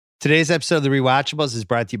Today's episode of The Rewatchables is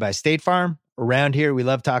brought to you by State Farm. Around here, we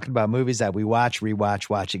love talking about movies that we watch, rewatch,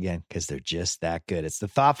 watch again, because they're just that good. It's the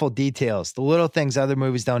thoughtful details, the little things other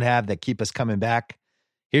movies don't have that keep us coming back.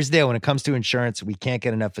 Here's the deal. When it comes to insurance, we can't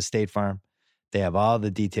get enough of State Farm. They have all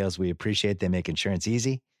the details we appreciate. They make insurance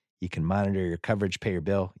easy. You can monitor your coverage, pay your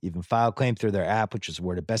bill, even file a claim through their app, which was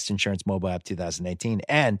awarded Best Insurance Mobile App 2019.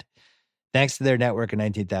 And thanks to their network of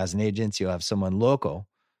 19,000 agents, you'll have someone local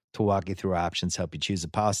to walk you through options, help you choose a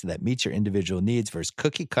policy that meets your individual needs versus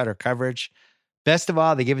cookie cutter coverage. Best of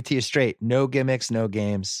all, they give it to you straight. No gimmicks, no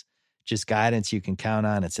games, just guidance you can count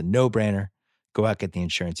on. It's a no-brainer. Go out, get the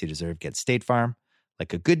insurance you deserve. Get State Farm.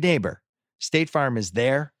 Like a good neighbor, State Farm is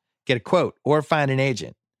there. Get a quote or find an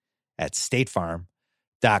agent at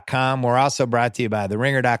statefarm.com. We're also brought to you by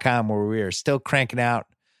theringer.com, where we are still cranking out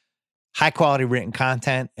high-quality written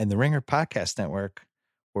content, and the Ringer Podcast Network,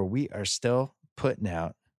 where we are still putting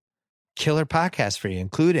out killer podcasts for you,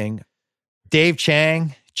 including Dave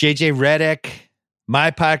Chang, JJ Redick,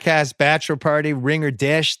 my podcast, Bachelor Party, Ringer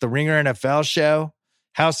Dish, the Ringer NFL Show,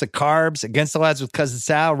 House of Carbs, Against the Odds with Cousin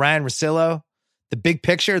Sal, Ryan Russillo, The Big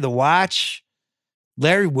Picture, The Watch,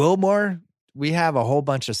 Larry Wilmore. We have a whole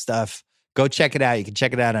bunch of stuff. Go check it out. You can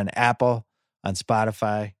check it out on Apple, on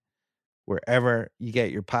Spotify, wherever you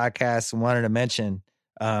get your podcasts. And wanted to mention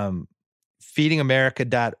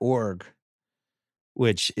feedingamerica.org,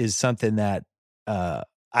 which is something that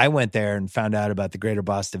I went there and found out about the Greater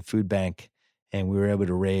Boston Food Bank, and we were able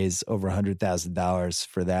to raise over $100,000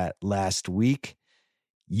 for that last week.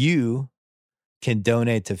 You can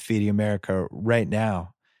donate to Feeding America right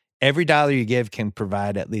now. Every dollar you give can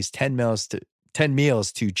provide at least 10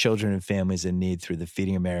 meals to children and families in need through the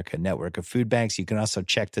Feeding America network of food banks. You can also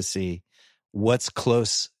check to see what's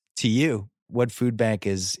close to you, what food bank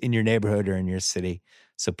is in your neighborhood or in your city.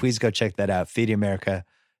 So please go check that out,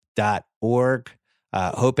 feedingamerica.org.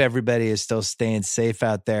 Hope everybody is still staying safe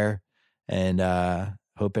out there, and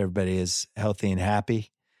hope everybody is healthy and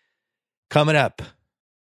happy. Coming up,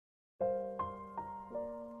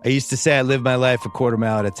 I used to say I lived my life a quarter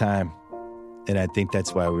mile at a time, and I think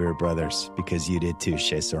that's why we were brothers, because you did too,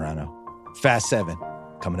 Shea Serrano. Fast 7,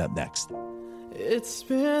 coming up next. It's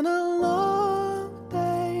been a long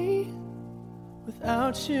day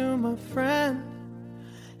without you, my friend,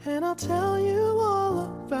 and I'll tell you all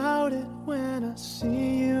about it when I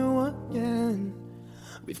see you again.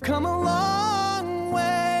 We've come a long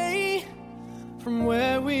way from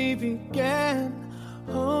where we began.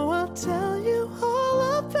 Oh, I'll tell you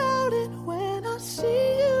all about it when I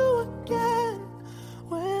see you again.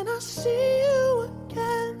 When I see you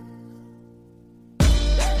again.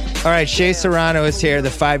 All right, Shea Serrano is here, the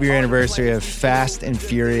 5-year anniversary of Fast and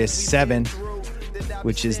Furious 7,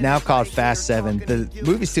 which is now called Fast 7. The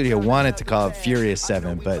movie studio wanted to call it Furious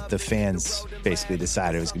 7, but the fans basically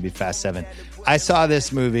decided it was going to be Fast 7. I saw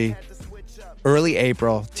this movie early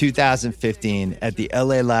April 2015 at the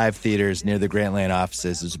LA Live theaters near the Grantland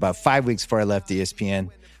offices. It was about 5 weeks before I left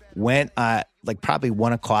ESPN. Went probably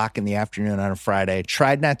 1 o'clock in the afternoon on a Friday.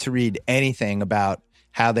 Tried not to read anything about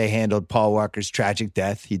how they handled Paul Walker's tragic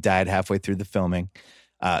death. He died halfway through the filming.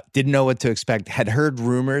 Didn't know what to expect. Had heard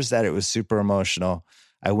rumors that it was super emotional.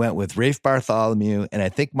 I went with Rafe Bartholomew and I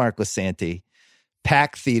think Mark Lasanti.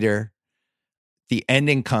 Packed theater. The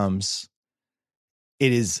ending comes.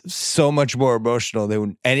 It is so much more emotional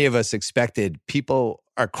than any of us expected. People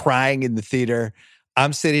are crying in the theater.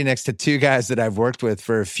 I'm sitting next to two guys that I've worked with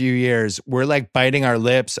for a few years. We're like biting our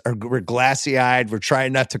lips. We're glassy-eyed. We're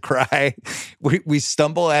trying not to cry. We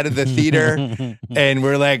stumble out of the theater and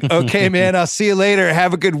we're like, okay, man, I'll see you later.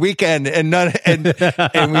 Have a good weekend. And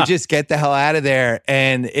we just get the hell out of there.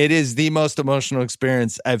 And it is the most emotional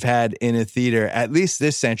experience I've had in a theater, at least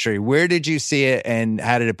this century. Where did you see it and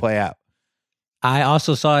how did it play out? I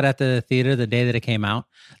also saw it at the theater the day that it came out.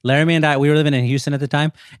 Laramie and I, we were living in Houston at the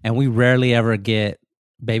time, and we rarely ever get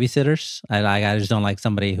babysitters. I just don't like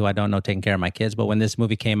somebody who I don't know taking care of my kids. But when this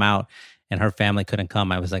movie came out and her family couldn't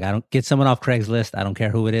come, I was like, I don't get someone off Craigslist. I don't care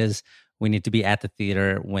who it is. We need to be at the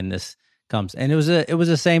theater when this comes. And it was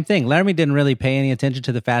the same thing. Laramie didn't really pay any attention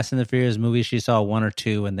to the Fast and the Furious movies. She saw 1 or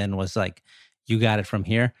 2 and then was like, you got it from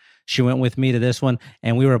here. She went with me to this one,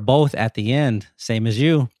 and we were both at the end, same as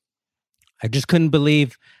you. I just couldn't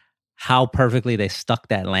believe how perfectly they stuck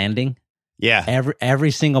that landing. Yeah. Every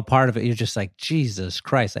single part of it, you're just like, Jesus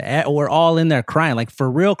Christ. We're all in there crying, like for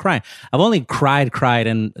real crying. I've only cried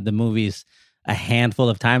in the movies a handful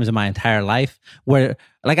of times in my entire life where,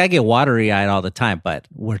 like, I get watery-eyed all the time, but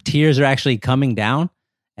where tears are actually coming down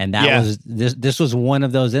And that was this was one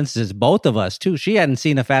of those instances. Both of us too. She hadn't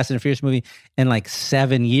seen a Fast and Furious movie in like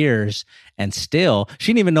 7 years, and still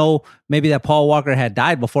she didn't even know maybe that Paul Walker had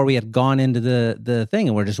died before we had gone into the thing.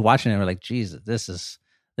 And we're just watching it. And we're like, Jesus, this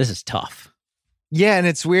is tough. Yeah, and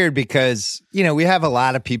it's weird because, we have a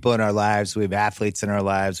lot of people in our lives. We have athletes in our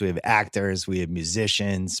lives. We have actors. We have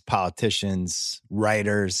musicians, politicians,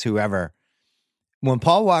 writers, whoever. When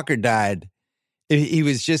Paul Walker died, he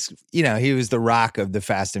was just, he was the Rock of the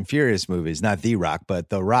Fast and Furious movies. Not The Rock, but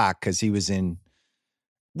the Rock, because he was in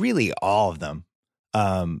really all of them,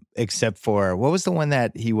 except for, what was the one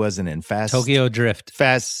that he wasn't in? Tokyo Drift.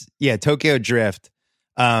 Tokyo Drift.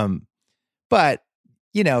 But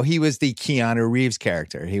he was the Keanu Reeves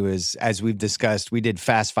character. He was, as we've discussed, we did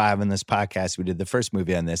Fast 5 on this podcast. We did the first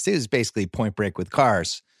movie on this. It was basically Point Break with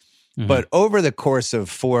cars. Mm-hmm. But over the course of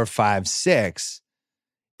 4, 5, 6,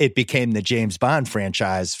 it became the James Bond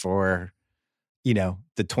franchise for, the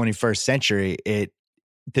 21st century.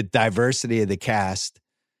 The diversity of the cast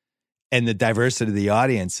and the diversity of the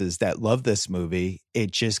audiences that love this movie,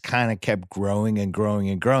 it just kind of kept growing and growing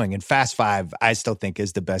and growing. And Fast 5, I still think,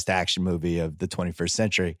 is the best action movie of the 21st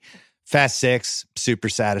century. Fast 6, super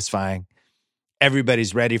satisfying.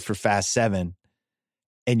 Everybody's ready for Fast 7.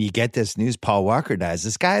 And you get this news, Paul Walker dies.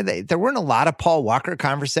 This guy, there weren't a lot of Paul Walker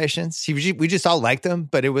conversations. We just all liked him,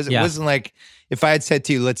 but it wasn't like, if I had said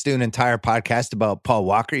to you, let's do an entire podcast about Paul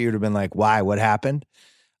Walker, you would have been like, why? What happened?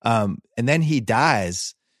 And then he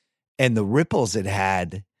dies, and the ripples it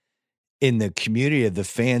had in the community of the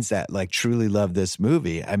fans that like truly love this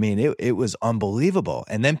movie. I mean, it was unbelievable.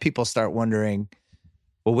 And then people start wondering,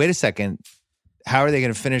 well, wait a second, how are they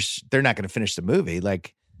going to finish? They're not going to finish the movie.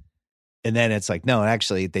 Like, and then it's like, no,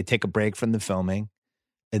 actually they take a break from the filming.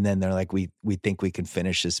 And then they're like, we think we can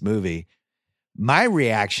finish this movie. My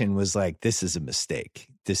reaction was like, this is a mistake.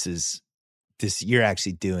 You're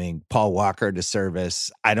actually doing Paul Walker a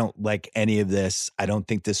disservice. I don't like any of this. I don't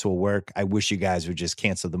think this will work. I wish you guys would just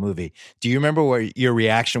cancel the movie. Do you remember what your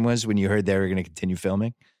reaction was when you heard they were going to continue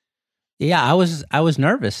filming? Yeah, I was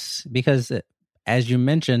nervous because, as you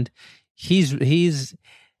mentioned, he's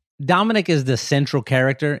Dominic is the central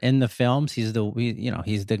character in the films. He's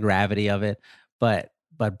the gravity of it. But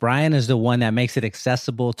Brian is the one that makes it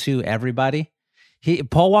accessible to everybody.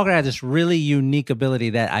 Paul Walker had this really unique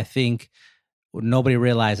ability that I think nobody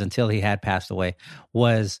realized until he had passed away,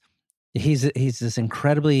 was he's this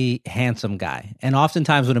incredibly handsome guy. And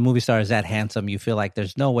oftentimes when a movie star is that handsome, you feel like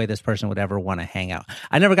there's no way this person would ever want to hang out.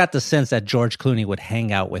 I never got the sense that George Clooney would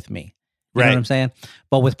hang out with me. You know what I'm saying?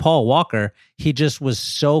 But with Paul Walker, he just was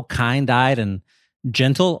so kind-eyed and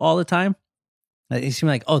gentle all the time. It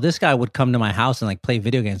seemed like, oh, this guy would come to my house and like play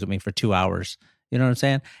video games with me for 2 hours. You know what I'm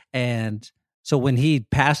saying? And so when he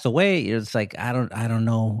passed away, it's like, I don't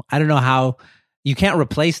know how. You can't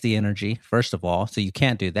replace the energy, first of all, so you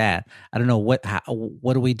can't do that. I don't know what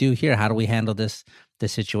do we do here? How do we handle this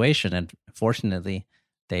situation? And fortunately,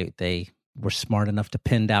 they were smart enough to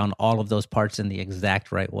pin down all of those parts in the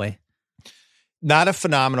exact right way. Not a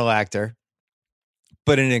phenomenal actor,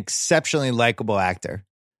 but an exceptionally likable actor,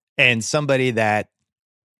 and somebody that,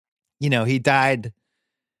 he died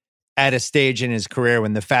at a stage in his career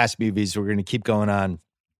when the Fast movies were going to keep going on,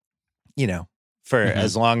 for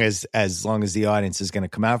as long as the audience is going to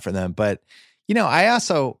come out for them. But,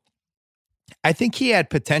 I think he had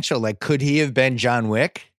potential. Like, could he have been John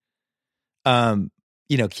Wick? Keanu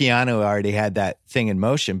already had that thing in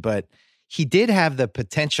motion, but he did have the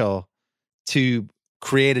potential to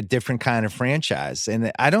create a different kind of franchise.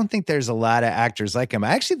 And I don't think there's a lot of actors like him. I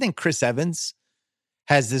actually think Chris Evans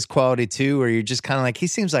has this quality too, where you're just kind of like, he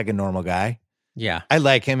seems like a normal guy. Yeah. I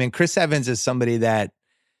like him. And Chris Evans is somebody that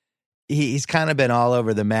he's kind of been all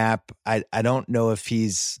over the map. I don't know if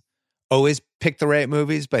he's always picked the right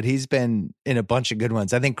movies, but he's been in a bunch of good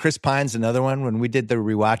ones. I think Chris Pine's another one. When we did the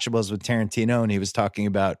rewatchables with Tarantino, and he was talking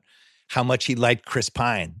about how much he liked Chris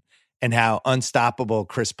Pine and how unstoppable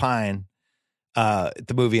Chris Pine,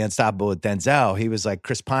 the movie Unstoppable with Denzel, he was like,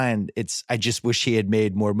 Chris Pine, I just wish he had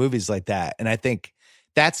made more movies like that. And I think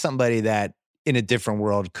that's somebody that in a different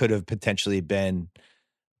world could have potentially been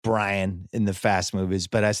Brian in the Fast movies.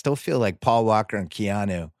 But I still feel like Paul Walker and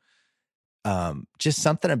Keanu, just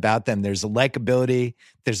something about them. There's a likability.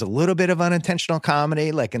 There's a little bit of unintentional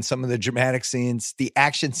comedy, like in some of the dramatic scenes. The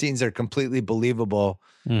action scenes are completely believable.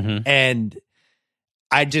 Mm-hmm. And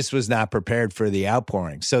I just was not prepared for the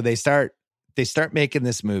outpouring. So they start making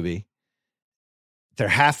this movie. They're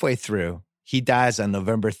halfway through. He dies on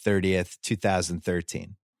November 30th,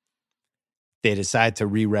 2013. They decide to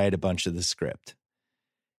rewrite a bunch of the script.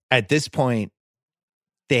 At this point,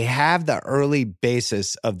 they have the early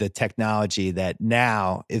basis of the technology that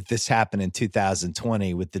now, if this happened in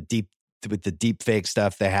 2020 with the deep fake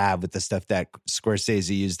stuff they have, with the stuff that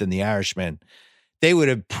Scorsese used in The Irishman, they would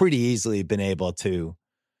have pretty easily been able to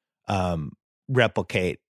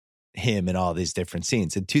replicate him in all these different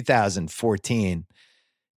scenes. In 2014,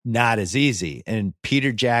 not as easy. And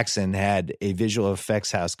Peter Jackson had a visual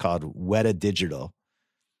effects house called Weta Digital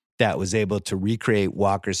that was able to recreate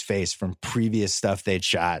Walker's face from previous stuff they'd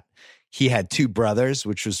shot. He had two brothers,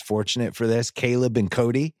 which was fortunate for this, Caleb and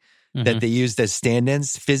Cody, that they used as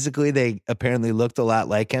stand-ins. Physically, they apparently looked a lot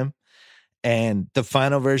like him. And the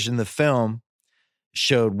final version of the film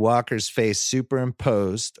showed Walker's face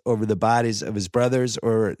superimposed over the bodies of his brothers,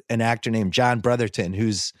 or an actor named John Brotherton,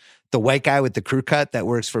 who's the white guy with the crew cut that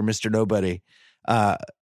works for Mr. Nobody.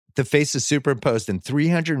 The face is superimposed in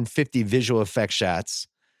 350 visual effect shots.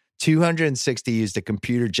 260 used a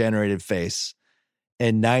computer-generated face,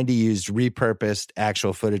 and 90 used repurposed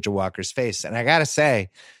actual footage of Walker's face. And I got to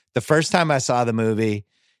say, the first time I saw the movie,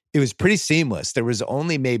 it was pretty seamless. There was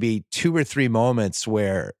only maybe 2 or 3 moments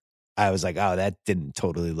where I was like, oh, that didn't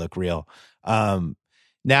totally look real.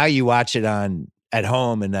 Now you watch it at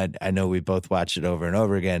home, and I know we both watch it over and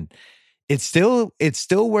over again. It still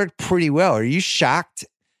worked pretty well. Are you shocked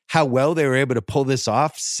how well they were able to pull this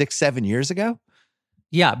off 6-7 years ago?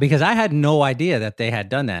 Yeah, because I had no idea that they had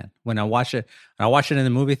done that. When I watched it in the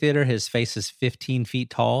movie theater, his face is 15 feet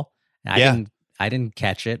tall. I didn't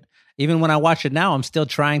catch it. Even when I watch it now, I'm still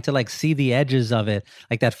trying to like see the edges of it.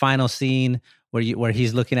 Like that final scene where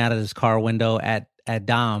he's looking out of his car window at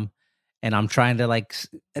Dom, and I'm trying to like,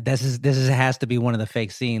 this has to be one of the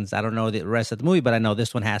fake scenes. I don't know the rest of the movie, but I know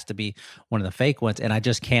this one has to be one of the fake ones, and I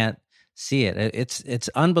just can't see it. It's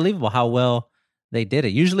unbelievable how well they did it.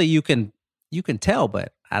 Usually you can tell,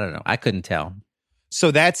 but I don't know. I couldn't tell.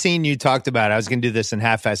 So that scene you talked about, I was going to do this in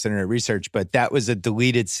half-assed internet research, but that was a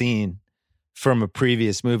deleted scene from a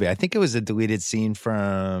previous movie. I think it was a deleted scene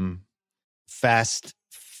from Fast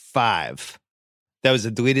 5. That was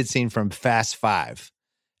a deleted scene from Fast 5.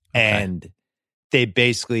 Okay. And they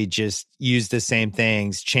basically just used the same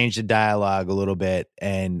things, changed the dialogue a little bit,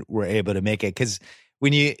 and were able to make it. Because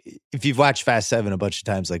if you've watched Fast 7 a bunch of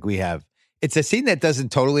times like we have, it's a scene that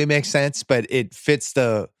doesn't totally make sense, but it fits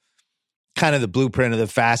the kind of the blueprint of the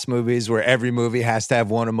Fast movies, where every movie has to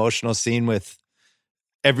have one emotional scene with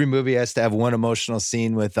Vin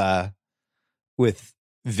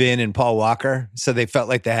and Paul Walker. So they felt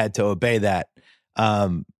like they had to obey that.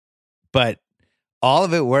 But all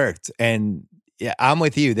of it worked. And yeah, I'm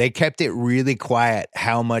with you. They kept it really quiet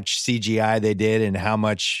how much CGI they did and how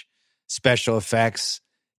much special effects.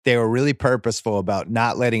 They were really purposeful about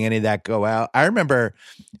not letting any of that go out. I remember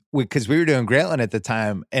because we were doing Grantland at the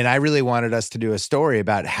time, and I really wanted us to do a story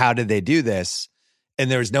about how did they do this, and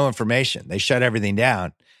there was no information. They shut everything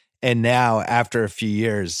down. And now, after a few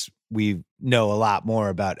years, we know a lot more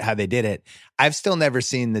about how they did it. I've still never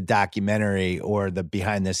seen the documentary or the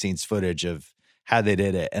behind-the-scenes footage of how they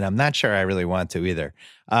did it, and I'm not sure I really want to either.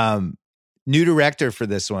 New director for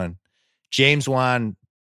this one, James Wan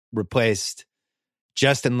replaced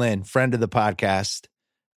Justin Lin, friend of the podcast,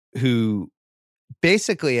 who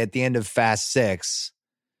basically at the end of Fast 6,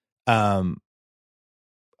 Han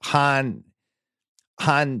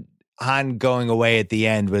going away at the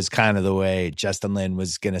end was kind of the way Justin Lin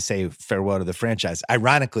was going to say farewell to the franchise.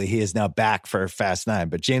 Ironically, he is now back for Fast 9,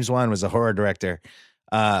 but James Wan was a horror director.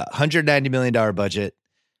 $190 million budget,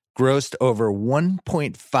 grossed over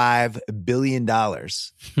 $1.5 billion.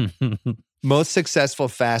 Most successful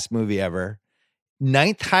Fast movie ever.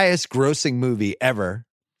 9th highest grossing movie ever.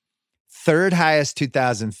 3rd highest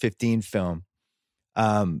 2015 film.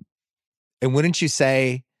 And wouldn't you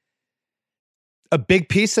say a big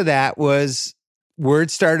piece of that was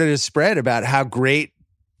word started to spread about how great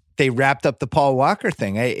they wrapped up the Paul Walker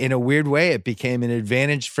thing. In a weird way, it became an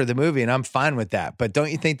advantage for the movie, and I'm fine with that. But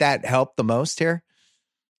don't you think that helped the most here?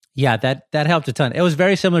 Yeah, that helped a ton. It was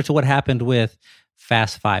very similar to what happened with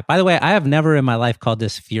Fast 5. By the way, I have never in my life called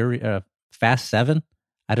this Fast 7.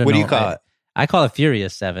 I don't know. What do you call it? I call it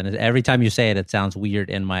Furious 7. Every time you say it, it sounds weird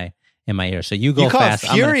in my ear. So you go fast. You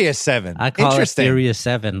call it Furious 7. I call it Furious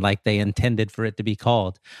 7, like they intended for it to be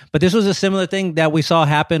called. But this was a similar thing that we saw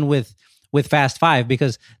happen with Fast 5,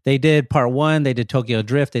 because they did part 1, they did Tokyo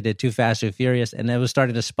Drift, they did Too Fast, Too Furious, and it was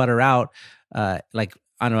starting to sputter out like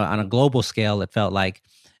on a global scale. It felt like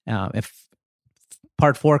if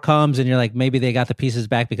part 4 comes and you're like, maybe they got the pieces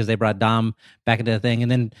back because they brought Dom back into the thing.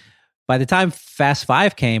 And then by the time Fast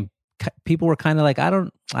 5 came, people were kind of like, I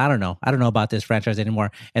don't know about this franchise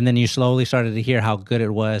anymore. And then you slowly started to hear how good it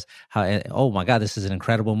was. How, oh my God, this is an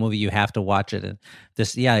incredible movie. You have to watch it. And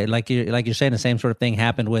this, yeah, like you're saying, the same sort of thing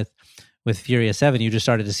happened with Furious 7. You just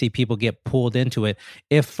started to see people get pulled into it,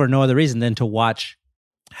 if for no other reason than to watch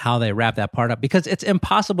how they wrap that part up, because it's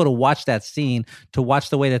impossible to watch that scene, to watch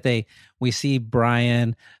the way that we see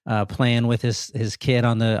Brian playing with his kid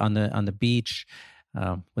on the beach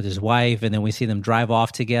with his wife, and then we see them drive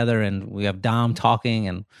off together, and we have Dom talking,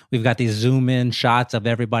 and we've got these zoom in shots of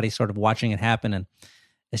everybody sort of watching it happen, and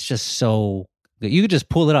it's just so good. You could just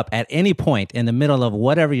pull it up at any point in the middle of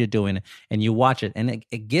whatever you're doing, and you watch it, and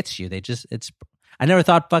it gets you. I never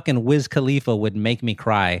thought fucking Wiz Khalifa would make me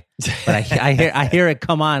cry, but I hear it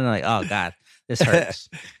come on, and I'm like, oh God, this hurts.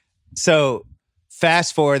 So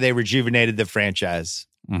fast forward, they rejuvenated the franchise.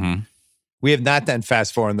 Mm-hmm. We have not done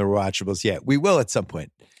Fast 4 on the rewatchables yet. We will at some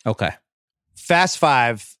point. Okay. Fast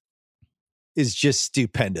 5 is just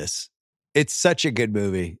stupendous. It's such a good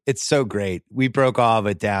movie. It's so great. We broke all of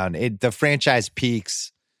it down. The franchise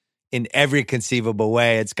peaks in every conceivable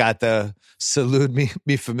way. It's got the salute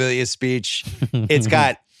me familia speech. It's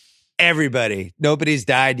got everybody. Nobody's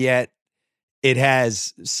died yet. It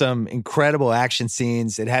has some incredible action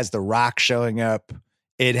scenes. It has The Rock showing up.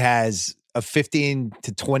 It has a 15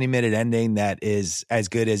 to 20 minute ending that is as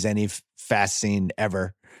good as any fast scene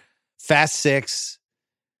ever. Fast 6,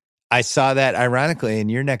 I saw that ironically in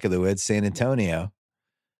your neck of the woods, San Antonio.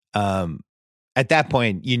 At that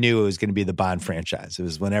point, you knew it was going to be the Bond franchise. It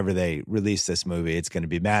was whenever they released this movie, it's going to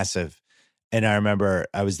be massive. And I remember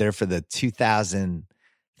I was there for the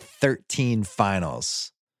 2013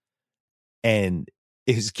 finals, and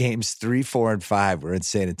it was games 3, 4, and 5 were in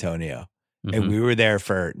San Antonio. Mm-hmm. And we were there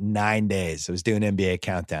for 9 days. I was doing NBA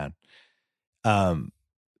Countdown.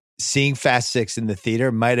 Seeing Fast 6 in the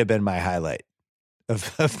theater might have been my highlight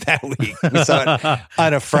of that week. We saw it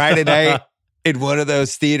on a Friday night in one of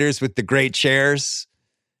those theaters with the great chairs.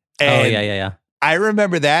 And yeah. I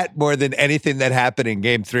remember that more than anything that happened in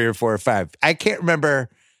game 3 or 4 or 5. I can't remember.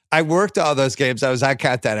 I worked all those games. I was on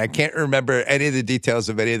Countdown. I can't remember any of the details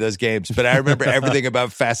of any of those games, but I remember everything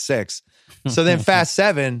about Fast 6. So then Fast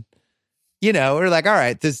 7, we're like, all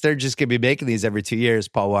right, they're just going to be making these every 2 years.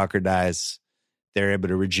 Paul Walker dies. They're able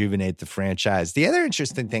to rejuvenate the franchise. The other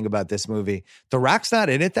interesting thing about this movie, The Rock's not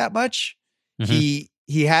in it that much. Mm-hmm.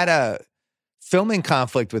 He had a filming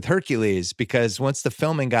conflict with Hercules because once the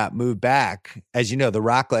filming got moved back, as you know, The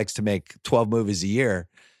Rock likes to make 12 movies a year.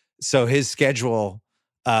 So his schedule,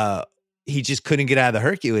 he just couldn't get out of the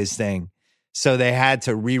Hercules thing. So they had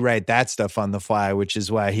to rewrite that stuff on the fly, which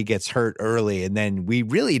is why he gets hurt early. And then we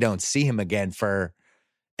really don't see him again for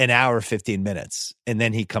an hour, 15 minutes. And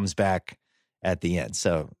then he comes back at the end.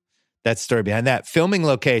 So that's the story behind that. Filming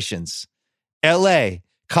locations: LA,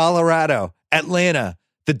 Colorado, Atlanta,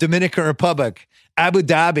 the Dominican Republic, Abu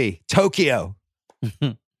Dhabi, Tokyo.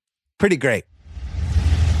 Pretty great.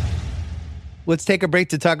 Let's take a break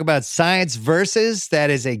to talk about Science Versus. That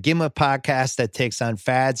is a Gimlet podcast that takes on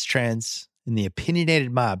fads, trends, and the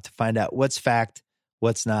opinionated mob to find out what's fact,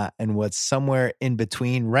 what's not, and what's somewhere in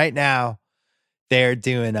between. Right now, they're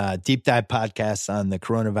doing a deep dive podcasts on the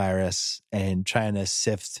coronavirus and trying to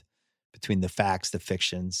sift between the facts, the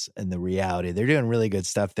fictions, and the reality. They're doing really good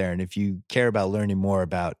stuff there. And if you care about learning more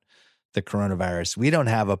about the coronavirus, we don't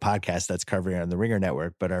have a podcast that's covering it on the Ringer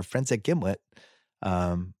Network, but our friends at Gimlet,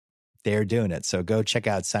 they're doing it. So go check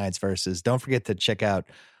out Science Versus. Don't forget to check out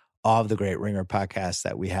all of the great Ringer podcasts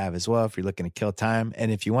that we have as well if you're looking to kill time.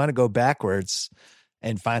 And if you want to go backwards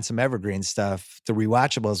and find some evergreen stuff, the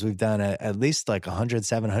rewatchables, we've done at least like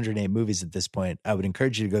 107, 108 movies at this point. I would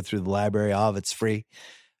encourage you to go through the library. All of it's free.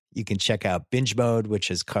 You can check out Binge Mode, which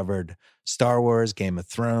has covered Star Wars, Game of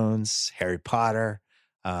Thrones, Harry Potter.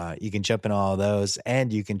 You can jump in all of those,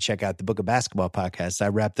 and you can check out the Book of Basketball podcast. I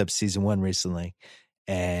wrapped up season 1 recently,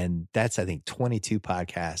 and that's, I think, 22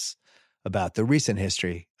 podcasts about the recent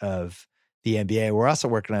history of the NBA. We're also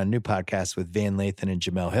working on a new podcast with Van Lathan and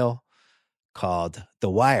Jamel Hill called The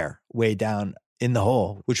Wire, Way Down in the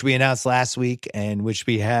Hole, which we announced last week and which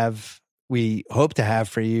we hope to have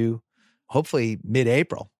for you hopefully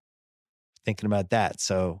mid-April. Thinking about that.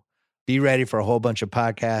 So be ready for a whole bunch of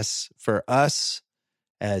podcasts for us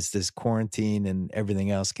as this quarantine and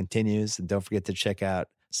everything else continues. And don't forget to check out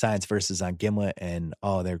Science Versus on Gimlet and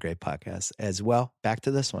all their great podcasts as well. Back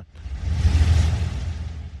to this one.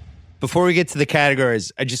 Before we get to the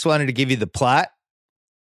categories, I just wanted to give you the plot.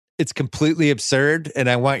 It's completely absurd, and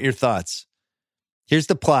I want your thoughts. Here's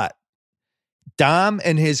the plot. Dom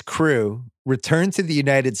and his crew return to the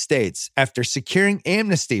United States after securing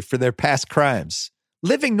amnesty for their past crimes,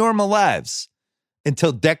 living normal lives,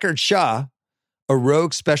 until Deckard Shaw, a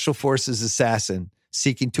rogue special forces assassin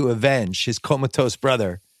seeking to avenge his comatose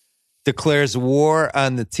brother, declares war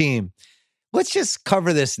on the team. Let's just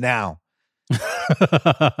cover this now.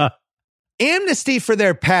 Amnesty for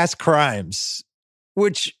their past crimes,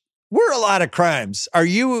 which were a lot of crimes. Are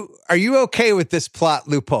you okay with this plot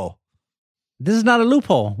loophole? This is not a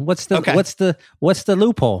loophole. What's the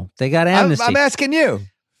loophole? They got amnesty. I'm asking you.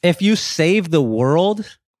 If you save the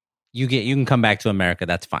world, you can come back to America.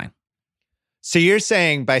 That's fine. So you're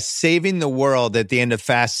saying by saving the world at the end of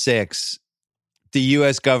Fast 6, the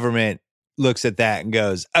U.S. government looks at that and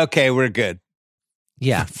goes, okay, we're good.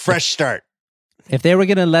 Yeah. Fresh start. If they were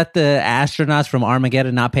going to let the astronauts from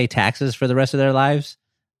Armageddon not pay taxes for the rest of their lives,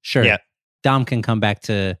 sure. Yeah. Dom can come back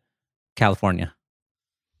to California.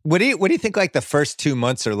 What do you think like the first 2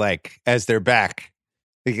 months are like as they're back?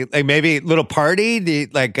 Like maybe a little party,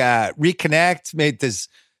 reconnect?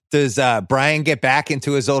 Does Brian get back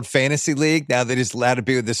into his old fantasy league now that he's allowed to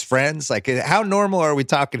be with his friends? Like, how normal are we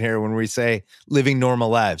talking here when we say living normal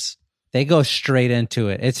lives? They go straight into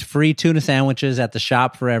it. It's free tuna sandwiches at the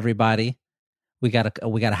shop for everybody. We got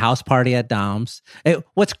a house party at Dom's.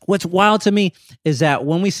 What's wild to me is that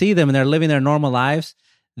when we see them and they're living their normal lives,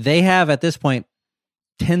 they have at this point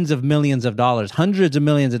tens of millions of dollars, hundreds of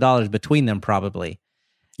millions of dollars between them probably.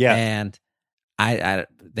 Yeah. And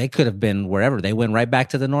they could have been wherever. They went right back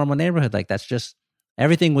to the normal neighborhood. Like that's just,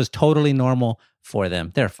 everything was totally normal for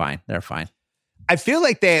them. They're fine. I feel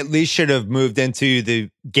like they at least should have moved into the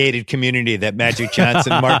gated community that Magic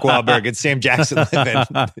Johnson, Mark Wahlberg, and Sam Jackson live in.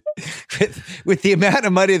 with the amount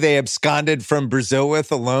of money they absconded from Brazil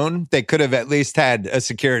with alone, they could have at least had a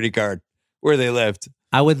security guard where they lived.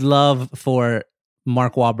 I would love for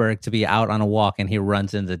Mark Wahlberg to be out on a walk and he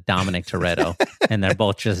runs into Dominic Toretto and they're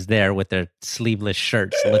both just there with their sleeveless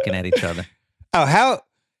shirts looking at each other. Oh,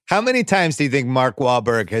 how many times do you think Mark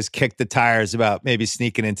Wahlberg has kicked the tires about maybe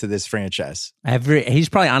sneaking into this franchise? He's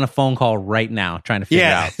probably on a phone call right now trying to figure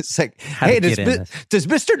out. It's like, hey, does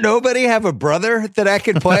Mr. Nobody have a brother that I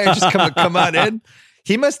can play? Just come on in.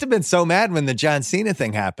 He must have been so mad when the John Cena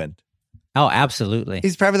thing happened. Oh, absolutely.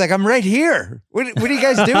 He's probably like, I'm right here. What are you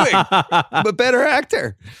guys doing? I'm a better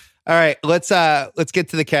actor. All right, let's get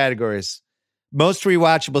to the categories. Most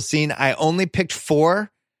rewatchable scene. I only picked 4,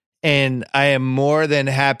 and I am more than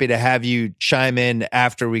happy to have you chime in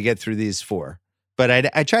after we get through these 4.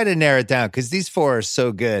 But I try to narrow it down because these 4 are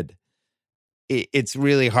so good. It's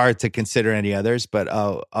really hard to consider any others, but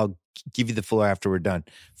I'll give you the floor after we're done.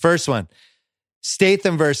 First one,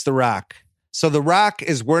 Statham versus The Rock. So The Rock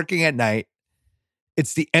is working at night.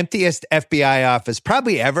 It's the emptiest FBI office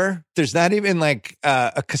probably ever. There's not even like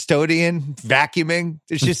a custodian vacuuming.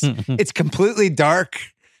 It's completely dark.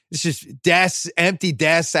 It's just desks, empty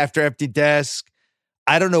desks after empty desk.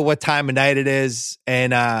 I don't know what time of night it is.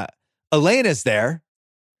 And Elena's there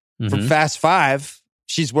from Fast 5.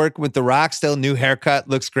 She's working with The Rock still. New haircut,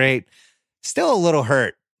 looks great. Still a little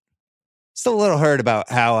hurt. About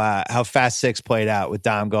how Fast 6 played out with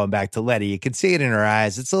Dom going back to Letty. You can see it in her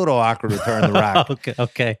eyes. It's a little awkward with her and The Rock.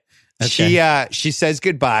 Okay. She says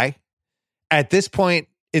goodbye. At this point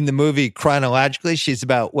in the movie, chronologically, she's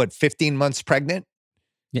about 15 months pregnant,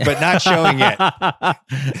 but not showing it.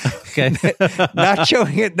 Okay,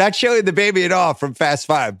 not showing the baby at all from Fast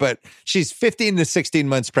 5. But she's 15 to 16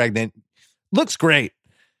 months pregnant. Looks great.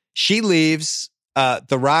 She leaves.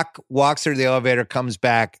 The Rock walks her to the elevator, comes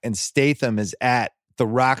back, and Statham is at The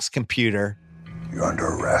Rock's computer. You're under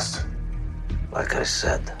arrest. Like I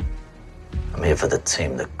said, I'm here for the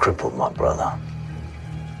team that crippled my brother.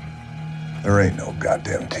 There ain't no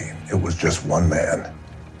goddamn team. It was just one man,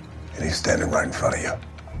 and he's standing right in front of you.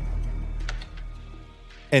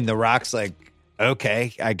 And The Rock's like,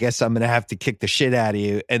 okay, I guess I'm going to have to kick the shit out of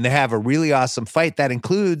you. And they have a really awesome fight that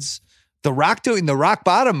includes The Rock doing the rock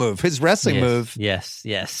bottom move, his wrestling move.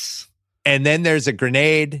 Yes. And then there's a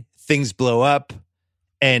grenade, things blow up,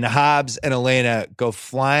 and Hobbs and Elena go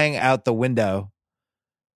flying out the window.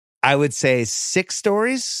 I would say 6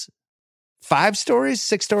 stories, 5 stories,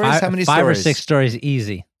 6 stories. How many stories? 5 or 6 stories,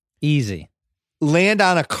 easy. Land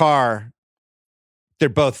on a car. They're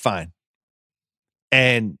both fine.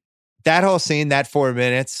 And that whole scene, that 4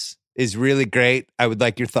 minutes is really great. I would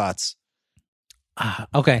like your thoughts.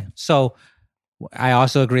 Okay, so I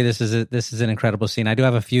also agree this is an incredible scene. I do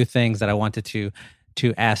have a few things that I wanted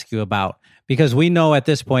to ask you about because we know at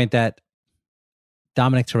this point that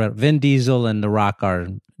Dominic Toretto, Vin Diesel, and The Rock are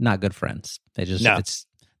not good friends. They just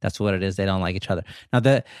that's what it is. They don't like each other. Now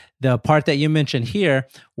the part that you mentioned here,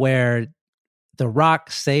 where The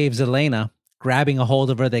Rock saves Elena, grabbing a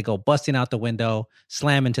hold of her, they go busting out the window,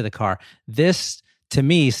 slam into the car. This to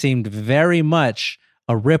me seemed very much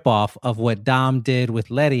a ripoff of what Dom did with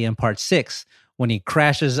Letty in part 6 when he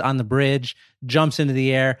crashes on the bridge, jumps into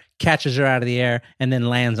the air, catches her out of the air, and then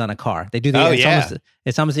lands on a car. They do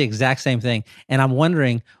it's almost the exact same thing. And I'm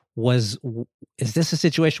wondering, is this a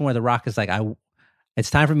situation where The Rock is like, it's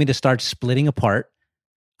time for me to start splitting apart.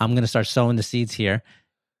 I'm going to start sowing the seeds here.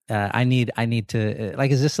 I need to like,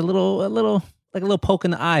 is this a little poke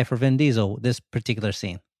in the eye for Vin Diesel, this particular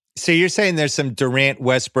scene? So you're saying there's some Durant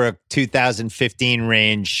Westbrook 2015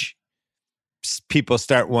 range. People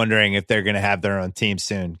start wondering if they're going to have their own team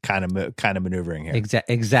soon. Kind of maneuvering here.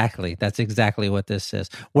 Exactly. That's exactly what this is.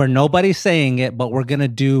 Where nobody's saying it, but we're going to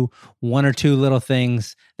do one or two little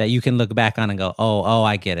things that you can look back on and go, oh,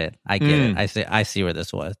 I get it. I see where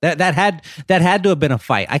this was. That had to have been a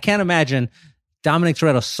fight. I can't imagine Dominic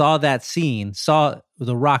Toretto saw that scene, saw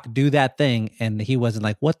The Rock do that thing, and he wasn't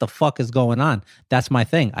like, what the fuck is going on? That's my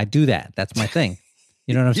thing. I do that. That's my thing.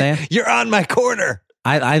 You know what I'm saying? You're on my corner.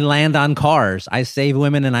 I land on cars. I save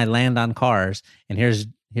women and I land on cars. And here's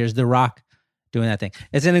The Rock doing that thing.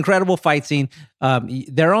 It's an incredible fight scene.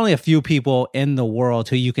 There are only a few people in the world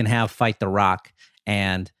who you can have fight The Rock,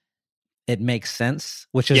 and it makes sense,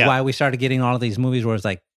 which is why we started getting all of these movies where it's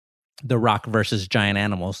like The Rock versus giant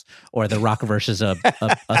animals, or The Rock versus a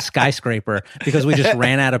skyscraper, because we just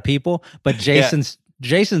ran out of people. But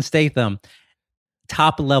Jason Statham,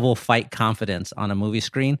 top level fight confidence on a movie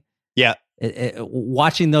screen. Yeah.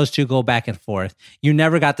 Watching those two go back and forth, you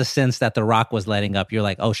never got the sense that The Rock was letting up. You're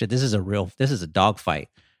like, oh shit, this is a dog fight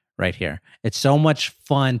right here. It's so much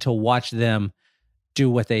fun to watch them do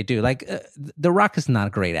what they do. Like The Rock is not a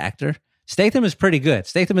great actor. Statham is pretty good.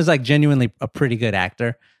 Statham is like genuinely a pretty good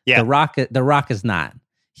actor. Yeah. The Rock is not.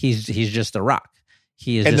 He's just The Rock.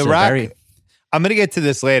 He is. And just The Rock. I'm gonna get to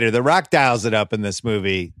this later. The Rock dials it up in this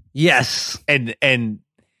movie. Yes. And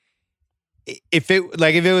if it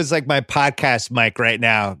was like my podcast mic right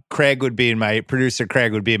now, producer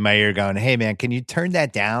Craig would be in my ear going, hey man, can you turn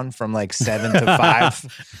that down from like 7 to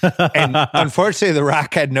 5? And unfortunately The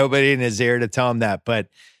Rock had nobody in his ear to tell him that, but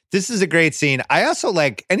this is a great scene. I also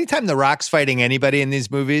like anytime The Rock's fighting anybody in these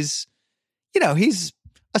movies, he's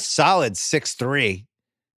a solid 6'3",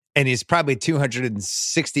 and he's probably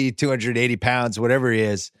 260, 280 pounds, whatever he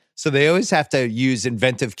is. So they always have to use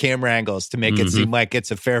inventive camera angles to make it seem like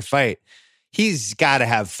it's a fair fight. He's got to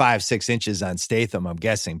have 5-6 inches on Statham, I'm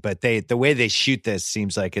guessing. But the way they shoot this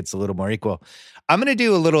seems like it's a little more equal. I'm going to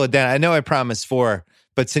do a little addendum. I know I promised 4,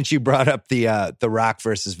 but since you brought up the Rock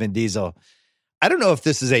versus Vin Diesel, I don't know if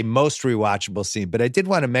this is a most rewatchable scene, but I did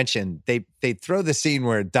want to mention they throw the scene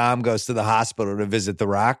where Dom goes to the hospital to visit The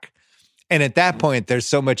Rock. And at that point, there's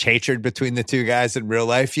so much hatred between the two guys in real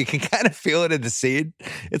life. You can kind of feel it in the scene.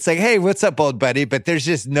 It's like, hey, what's up, old buddy? But there's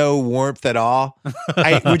just no warmth at all.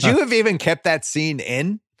 Would you have even kept that scene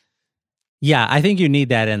in? Yeah, I think you need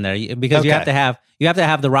that in there because you have to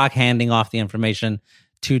have The Rock handing off the information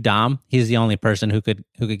to Dom. He's the only person who could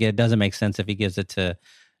get it. Doesn't make sense if he gives it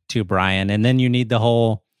to Brian. And then you need the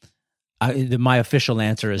whole, my official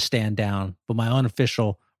answer is stand down, but my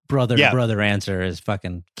unofficial brother to brother answer is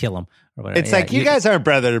fucking kill him or whatever. It's like you guys aren't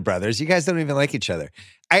brother to brothers. You guys don't even like each other.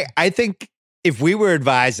 I think if we were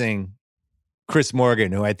advising Chris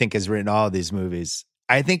Morgan, who I think has written all of these movies,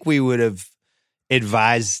 I think we would have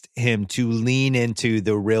advised him to lean into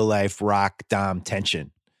the real life Rock Dom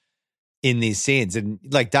tension in these scenes. And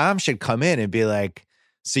like Dom should come in and be like,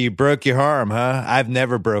 so you broke your arm, huh? I've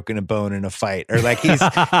never broken a bone in a fight. Or like there's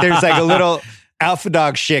like a little alpha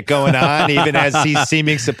dog shit going on, even as he's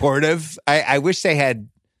seeming supportive. I wish they had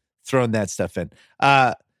thrown that stuff in.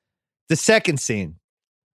 The second scene,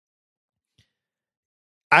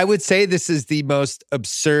 I would say this is the most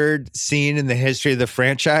absurd scene in the history of the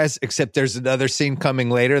franchise, except there's another scene coming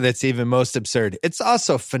later that's even most absurd. It's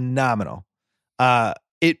also phenomenal. I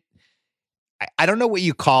don't know what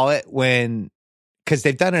you call it because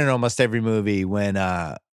they've done it in almost every movie when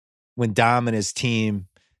Dom and his team,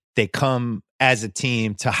 they come as a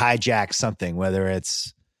team to hijack something, whether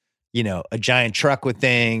it's, a giant truck with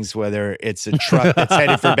things, whether it's a truck that's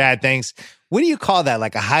headed for bad things. What do you call that?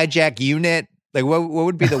 Like a hijack unit? Like what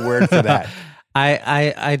would be the word for that?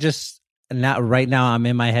 I just right now I'm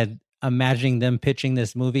in my head imagining them pitching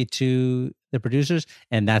this movie to the producers,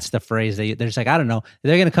 and that's the phrase they're just like, I don't know,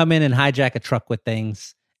 they're going to come in and hijack a truck with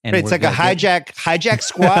things. And it's like a hijack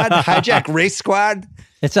squad, hijack race squad.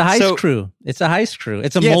 It's a heist crew. It's a heist crew.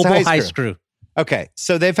 It's a mobile heist crew. Okay,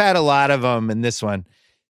 so they've had a lot of them in this one.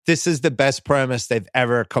 This is the best premise they've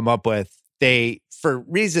ever come up with. They, for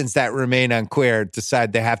reasons that remain unclear,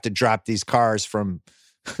 decide they have to drop these cars from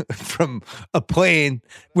from a plane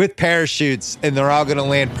with parachutes, and they're all going to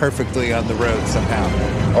land perfectly on the road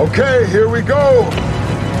somehow. Okay, here we go.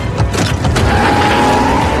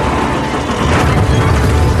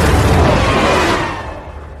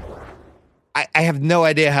 I have no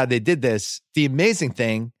idea how they did this. The amazing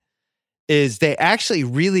thing is they actually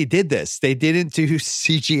really did this. They didn't do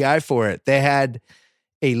CGI for it. They had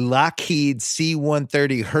a Lockheed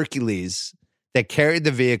C-130 Hercules that carried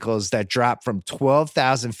the vehicles that dropped from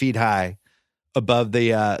 12,000 feet high above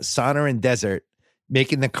the Sonoran Desert,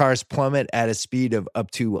 making the cars plummet at a speed of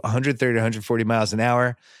up to 130, 140 miles an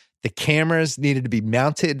hour. The cameras needed to be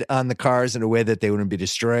mounted on the cars in a way that they wouldn't be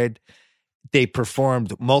destroyed. They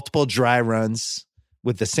performed multiple dry runs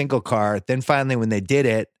with the single car. Then finally, when they did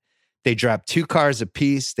it, they dropped 2 cars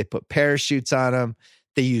apiece. They put parachutes on them.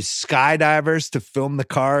 They used skydivers to film the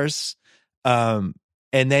cars. And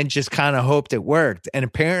then just kind of hoped it worked. And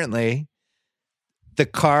apparently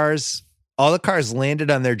all the cars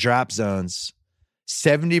landed on their drop zones.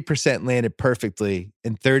 70% landed perfectly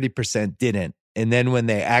and 30% didn't. And then when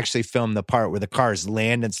they actually filmed the part where the cars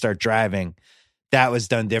land and start driving, that was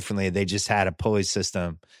done differently. They just had a pulley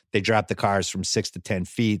system. They dropped the cars from 6 to 10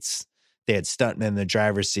 feet. They had stuntmen in the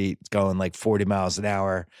driver's seat going like 40 miles an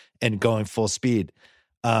hour and going full speed.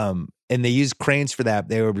 And they used cranes for that.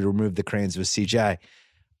 They were able to remove the cranes with CGI.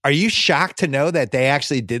 Are you shocked to know that they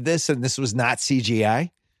actually did this and this was not CGI?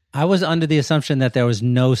 I was under the assumption that there was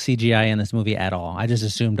no CGI in this movie at all. I just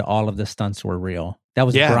assumed all of the stunts were real. That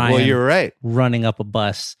was Brian. Well, you're right. Running up a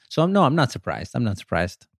bus. So I'm not surprised. I'm not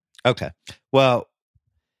surprised. Okay. Well,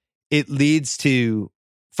 it leads to,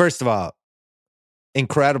 first of all,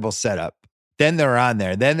 incredible setup. Then they're on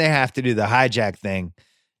there. Then they have to do the hijack thing.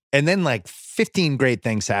 And then like 15 great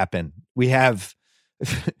things happen. We have,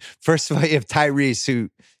 first of all, you have Tyrese who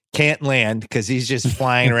can't land because he's just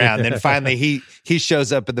flying around. Then finally he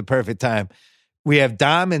shows up at the perfect time. We have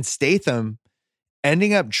Dom and Statham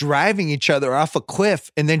ending up driving each other off a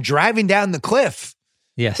cliff and then driving down the cliff.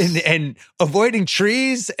 Yes. And avoiding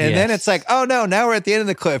trees. And then it's like, oh no, now we're at the end of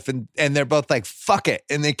the cliff. And they're both like, fuck it.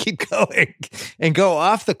 And they keep going and go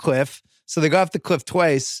off the cliff. So they go off the cliff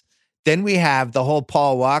twice. Then we have the whole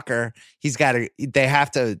Paul Walker. They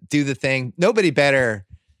have to do the thing. Nobody better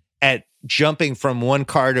at jumping from one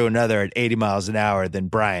car to another at 80 miles an hour than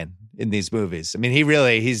Brian in these movies. I mean,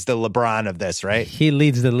 he's the LeBron of this, right? He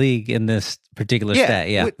leads the league in this particular stat.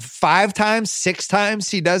 Yeah. 5 times, 6 times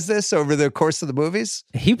he does this over the course of the movies.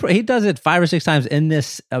 He does it 5 or 6 times in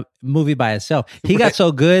this movie by itself. He got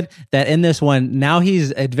so good that in this one, now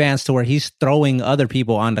he's advanced to where he's throwing other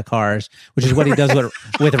people onto cars, which is what he does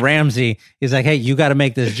with Ramsey. He's like, hey, you got to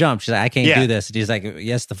make this jump. She's like, I can't do this. And he's like,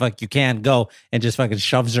 yes, the fuck you can, go, and just fucking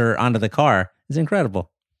shoves her onto the car. It's incredible.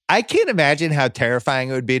 I can't imagine how terrifying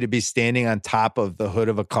it would be to be standing on top of the hood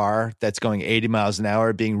of a car that's going 80 miles an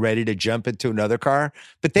hour, being ready to jump into another car.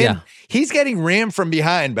 But then he's getting rammed from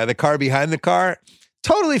behind by the car behind the car.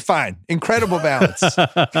 Totally fine. Incredible balance.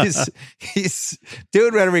 he's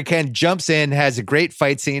doing whatever he can, jumps in, has a great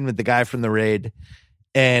fight scene with the guy from the raid.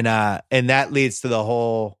 And that leads to the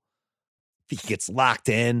whole, he gets locked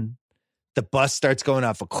in. The bus starts going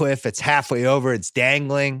off a cliff. It's halfway over. It's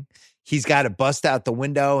dangling. He's got to bust out the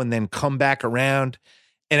window and then come back around.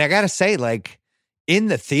 And I got to say, like, in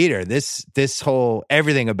the theater, this whole,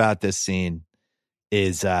 everything about this scene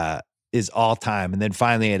is all time. And then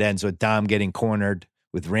finally it ends with Dom getting cornered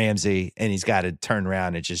with Ramsey, and he's got to turn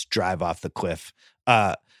around and just drive off the cliff.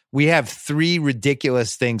 We have 3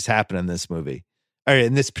 ridiculous things happen in this movie. Or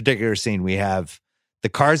in this particular scene, we have the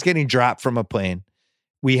cars getting dropped from a plane.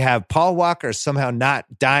 We have Paul Walker somehow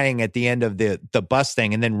not dying at the end of the bus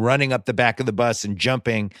thing and then running up the back of the bus and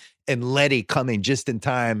jumping, and Letty coming just in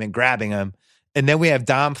time and grabbing him. And then we have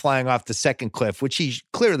Dom flying off the second cliff, which he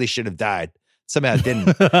clearly should have died. Somehow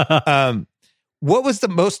didn't. What was the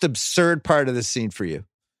most absurd part of the scene for you?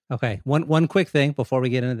 Okay. One quick thing before we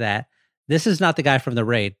get into that. This is not the guy from the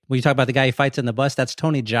raid. When you talk about the guy who fights in the bus, that's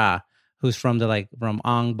Tony Jaa, who's from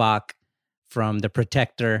Ong Bak, from The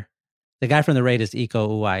Protector. The guy from the raid is Iko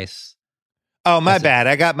Uwais. Oh, my bad.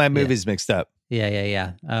 I got my movies mixed up.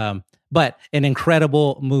 Yeah. But an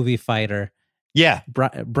incredible movie fighter. Yeah.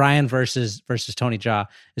 Brian versus Tony Jaa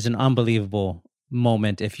is an unbelievable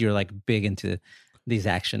moment if you're like big into these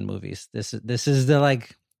action movies. This is the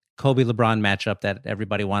like Kobe LeBron matchup that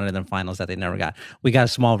everybody wanted in the finals that they never got. We got a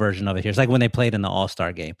small version of it here. It's like when they played in the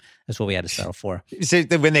All-Star game. That's what we had to settle for. So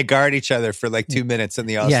when they guard each other for like 2 minutes in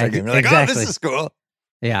the All-Star game. We're like, exactly. Oh, this is cool.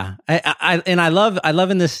 Yeah. I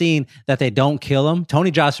love in this scene that they don't kill him.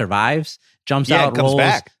 Tony Jaa survives, jumps out,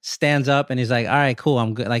 rolls, stands up, and he's like, all right, cool.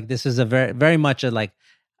 I'm good. Like, this is a very, very much a like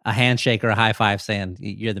a handshake or a high five saying,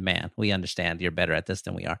 you're the man. We understand you're better at this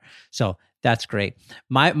than we are. So that's great.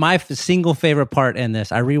 My single favorite part in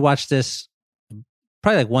this, I rewatched this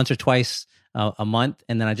probably like once or twice a month,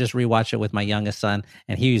 and then I just rewatched it with my youngest son,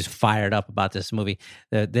 and he was fired up about this movie.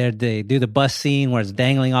 They do the bus scene where it's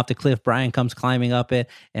dangling off the cliff. Brian comes climbing up it,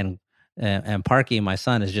 and Parky, my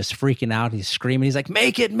son, is just freaking out. He's screaming. He's like,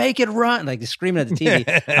 make it run. Like, he's screaming at the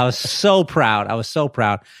TV. I was so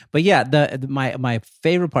proud. But yeah, my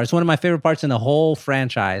favorite parts, one of my favorite parts in the whole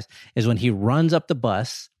franchise is when he runs up the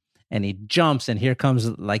bus and he jumps, and here comes,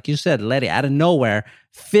 like you said, Letty out of nowhere,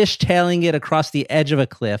 fishtailing it across the edge of a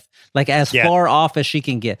cliff, like as far off as she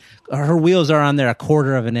can get. Her wheels are on there a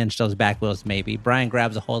quarter of an inch, those back wheels maybe. Brian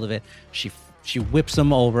grabs a hold of it. She whips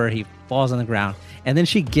him over. He falls on the ground. And then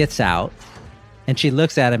she gets out, and she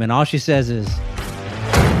looks at him, and all she says is,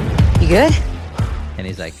 "You good?" And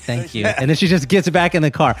he's like, "Thank you." And then she just gets back in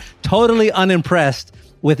the car, totally unimpressed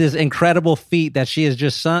with his incredible feat that she has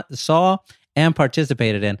just saw and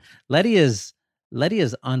participated in. Letty is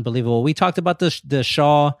unbelievable. We talked about the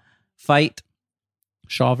Shaw fight,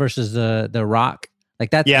 Shaw versus the Rock.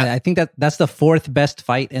 Like that. Yeah. I think that's the fourth best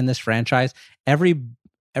fight in this franchise. Every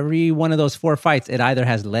one of those four fights, it either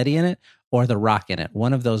has Letty in it or The Rock in it.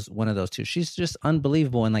 One of those two. She's just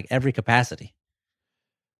unbelievable in like every capacity.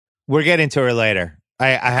 We're getting to her later. I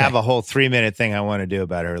have a whole 3-minute thing I want to do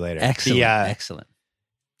about her later. Excellent.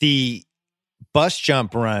 The bus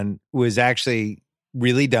jump run was actually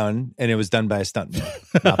really done, and it was done by a stuntman,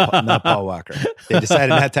 not Paul Walker. They decided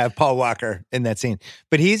not to have Paul Walker in that scene,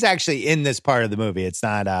 but he's actually in this part of the movie. It's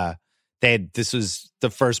not. This was the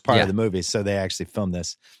first part of the movie, so they actually filmed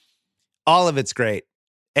this. All of it's great,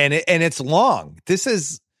 and it's long. This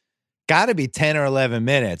has got to be 10 or 11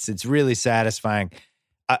 minutes. It's really satisfying.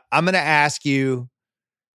 I'm going to ask you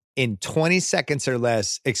in 20 seconds or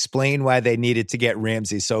less, explain why they needed to get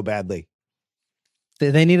Ramsey so badly.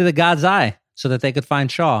 They needed the God's eye so that they could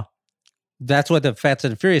find Shaw. That's what the Fast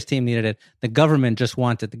and Furious team needed it. The government just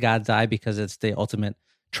wanted the God's eye because it's the ultimate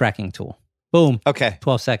tracking tool. Boom. Okay.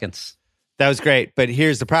 12 seconds. That was great. But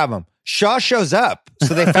here's the problem. Shaw shows up,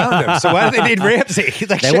 so they found him. So why do they need Ramsey?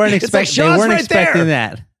 They weren't expecting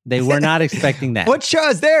that. They were not expecting that. What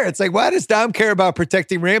Shaw's there? It's like, why does Dom care about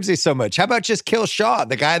protecting Ramsey so much? How about just kill Shaw,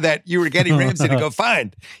 the guy that you were getting Ramsey to go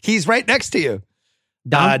find? He's right next to you.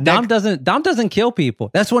 Dom doesn't kill people.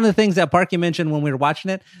 That's one of the things that Parky mentioned when we were watching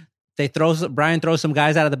it. Brian throws some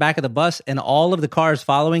guys out of the back of the bus, and all of the cars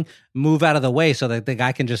following move out of the way so that the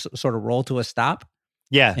guy can just sort of roll to a stop.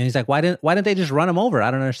 Yeah. And he's like, why didn't they just run him over? I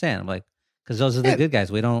don't understand. I'm like, because those are the good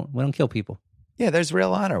guys. We don't kill people. Yeah, there's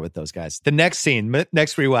real honor with those guys. The next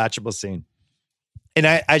rewatchable scene. And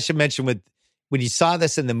I should mention, when you saw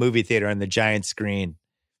this in the movie theater on the giant screen,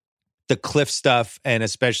 the cliff stuff, and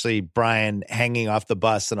especially Brian hanging off the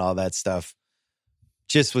bus and all that stuff,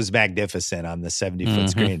 just was magnificent on the 70-foot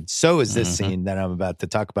screen. So is this scene that I'm about to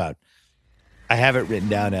talk about. I have it written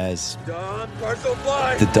down as Cars don't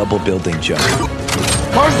fly. the double building jump.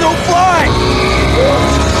 Cars don't fly.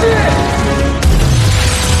 Oh,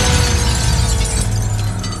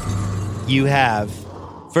 shit. You have,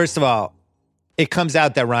 first of all, it comes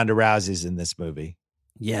out that Ronda Rousey's in this movie.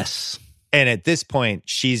 Yes. And at this point,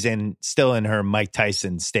 she's still in her Mike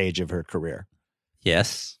Tyson stage of her career.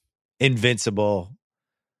 Yes. Invincible.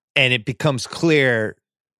 And it becomes clear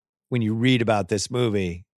when you read about this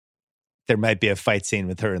movie, there might be a fight scene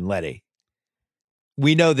with her and Letty.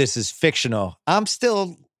 We know this is fictional. I'm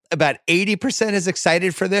still about 80% as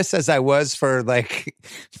excited for this as I was for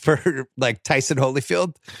Tyson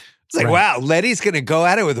Holyfield. It's like, wow, Letty's going to go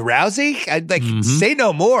at it with Rousey? I'd say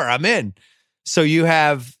no more. I'm in. So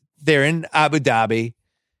they're in Abu Dhabi.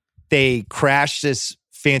 They crash this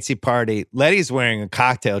fancy party. Letty's wearing a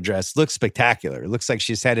cocktail dress. Looks spectacular. It looks like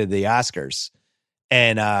she's headed to the Oscars.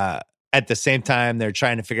 And at the same time, they're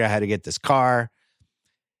trying to figure out how to get this car.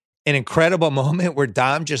 An incredible moment where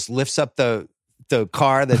Dom just lifts up the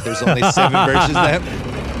car that there's only 7 versions of.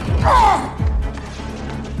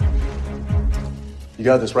 You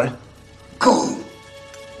got this, right? Cool.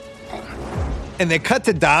 And they cut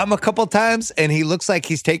to Dom a couple times, and he looks like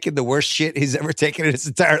he's taking the worst shit he's ever taken in his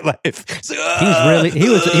entire life. Like, he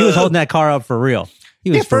was holding that car up for real. He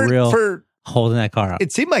was for real holding that car up.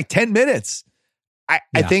 It seemed like 10 minutes.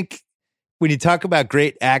 I think when you talk about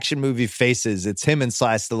great action movie faces, it's him and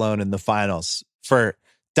Sly Stallone in the finals. For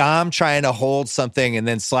Dom trying to hold something and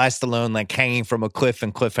then Sly Stallone like hanging from a cliff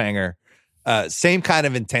and cliffhanger. Same kind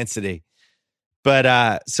of intensity.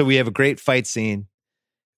 But so we have a great fight scene.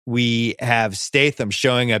 We have Statham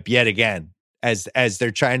showing up yet again as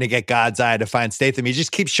they're trying to get God's eye to find Statham. He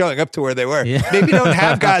just keeps showing up to where they were. Yeah. Maybe don't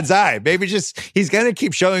have God's eye. Maybe just he's going to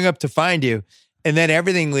keep showing up to find you. And then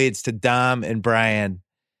everything leads to Dom and Brian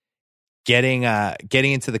getting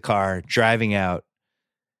into the car, driving out,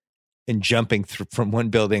 and jumping from one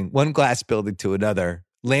glass building to another,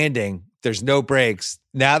 landing. There's no brakes.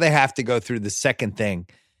 Now they have to go through the second thing.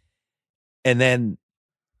 And then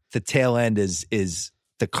the tail end is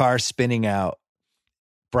the car spinning out,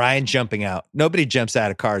 Brian jumping out. Nobody jumps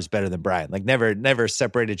out of cars better than Brian. Like never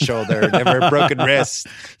separated shoulder, never broken wrist.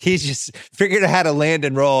 He's just figured out how to land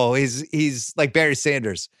and roll. He's like Barry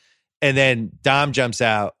Sanders. And then Dom jumps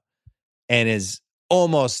out and is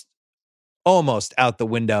almost out the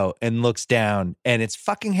window and looks down, and it's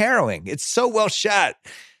fucking harrowing. It's so well shot.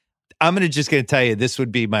 I'm just going to tell you, this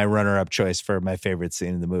would be my runner-up choice for my favorite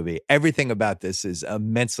scene in the movie. Everything about this is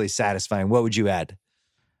immensely satisfying. What would you add?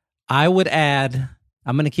 I would add,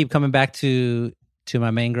 I'm going to keep coming back to my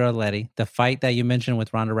main girl, Letty, the fight that you mentioned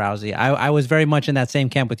with Ronda Rousey. I was very much in that same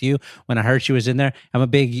camp with you when I heard she was in there. I'm a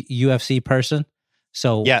big UFC person.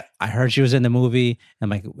 So yeah. I heard she was in the movie. I'm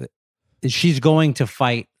like, she's going to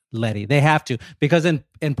fight Letty. They have to, because in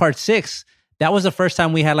part 6, that was the first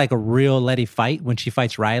time we had like a real Letty fight when she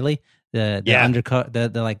fights Riley, the undercut, the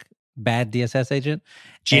like bad DSS agent,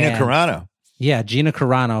 Gina Carano. Yeah, Gina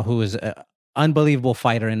Carano, who is an unbelievable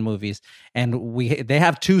fighter in movies, and they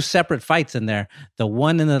have 2 separate fights in there. The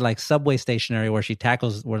one in the like subway station area where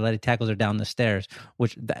Letty tackles her down the stairs,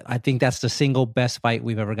 which I think that's the single best fight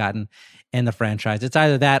we've ever gotten in the franchise. It's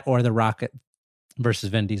either that or The Rock versus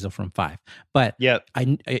Vin Diesel from 5. But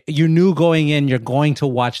you knew going in, you're going to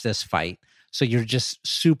watch this fight. So you're just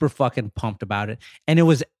super fucking pumped about it. And it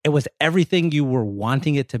was everything you were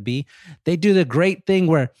wanting it to be. They do the great thing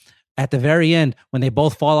where at the very end, when they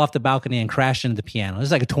both fall off the balcony and crash into the piano,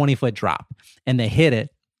 it's like a 20-foot drop, and they hit it.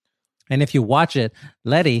 And if you watch it,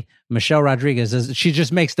 Letty, Michelle Rodriguez, she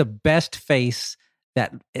just makes the best face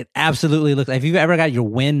that it absolutely looks like. If you've ever got your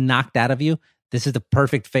wind knocked out of you, this is the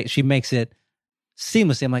perfect face. She makes it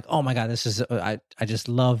seamlessly. I'm like, oh my God, this is, I just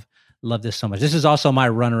love this so much. This is also my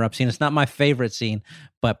runner-up scene. It's not my favorite scene,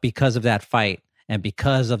 but because of that fight and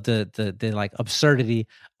because of the like absurdity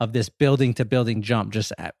of this building to building jump,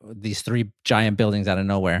 just these 3 giant buildings out of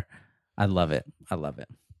nowhere, I love it. I love it.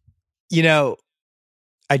 You know,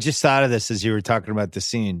 I just thought of this as you were talking about the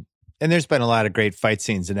scene, and there's been a lot of great fight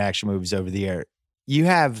scenes in action movies over the year. You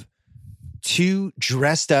have 2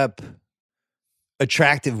 dressed up,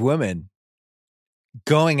 attractive women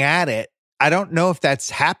going at it. I don't know if that's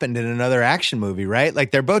happened in another action movie, right?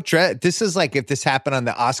 Like they're both dressed. This is like if this happened on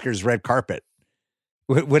the Oscars red carpet.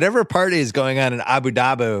 Whatever party is going on in Abu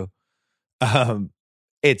Dhabi,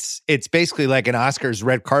 it's basically like an Oscars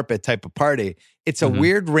red carpet type of party. It's a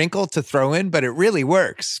weird wrinkle to throw in, but it really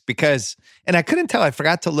works because, and I couldn't tell, I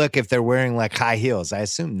forgot to look if they're wearing like high heels. I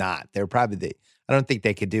assume not. They're probably I don't think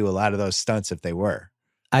they could do a lot of those stunts if they were.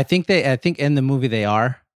 I think in the movie they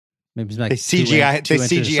are. Maybe it's like they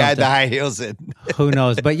CGI the high heels in. Who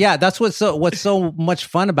knows? But yeah, that's what's so much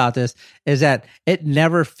fun about this is that it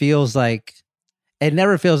never feels like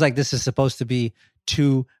this is supposed to be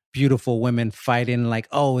 2 beautiful women fighting. Like,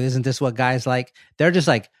 oh, isn't this what guys like? They're just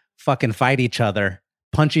like fucking fight each other,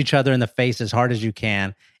 punch each other in the face as hard as you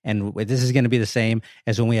can. And this is going to be the same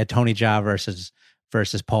as when we had Tony Jaa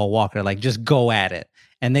versus Paul Walker. Like, just go at it,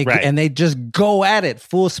 and they just go at it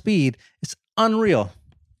full speed. It's unreal.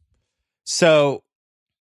 So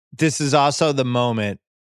this is also the moment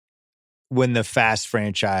when the Fast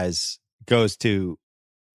franchise goes to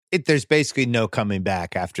it. There's basically no coming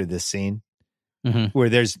back after this scene where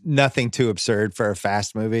there's nothing too absurd for a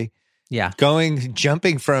Fast movie. Yeah.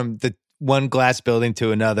 Jumping from the one glass building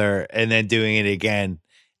to another and then doing it again.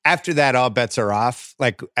 After that, all bets are off.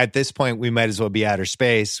 Like at this point, we might as well be outer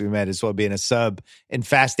space. We might as well be in a sub. In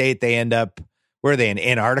Fast 8, they end up, where are they, in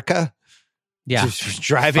Antarctica? Yeah. Just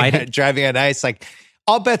driving on ice. Like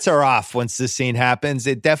all bets are off once this scene happens.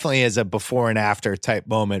 It definitely is a before and after type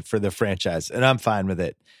moment for the franchise, and I'm fine with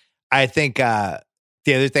it. I think the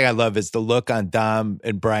other thing I love is the look on Dom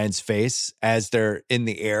and Brian's face as they're in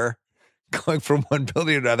the air going from one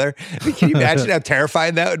building to another. I mean, can you imagine how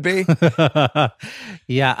terrifying that would be?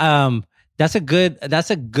 Yeah. That's a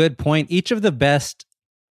good point. Each of the best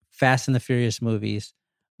Fast and the Furious movies,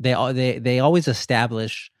 they always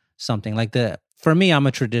establish something. Like for me, I'm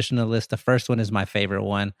a traditionalist. The first one is my favorite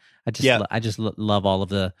one. I just love all of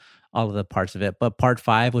the parts of it. But part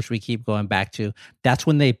 5, which we keep going back to, that's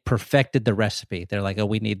when they perfected the recipe. They're like, oh,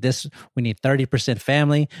 we need this. We need 30%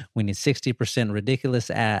 family. We need 60%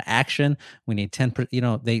 ridiculous action. We need 10%. You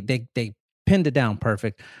know, they pinned it down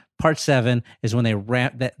perfect. Part 7 is when they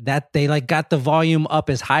that they like got the volume up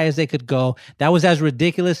as high as they could go. That was as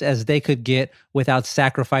ridiculous as they could get without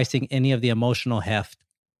sacrificing any of the emotional heft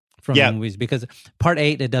from the movies, because part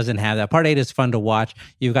 8, it doesn't have that. Part 8 is fun to watch.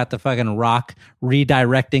 You've got the fucking Rock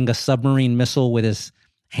redirecting a submarine missile with his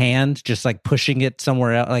hand, just like pushing it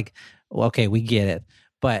somewhere else. Like, okay, we get it,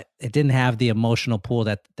 but it didn't have the emotional pull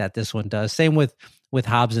that this one does. Same with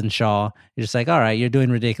Hobbs and Shaw. You're just like, all right, you're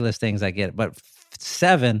doing ridiculous things, I get it. But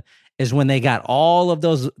 7 is when they got all of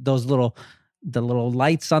those little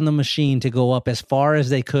lights on the machine to go up as far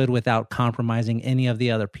as they could without compromising any of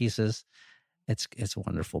the other pieces. It's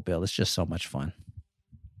wonderful, Bill. It's just so much fun.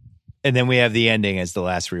 And then we have the ending as the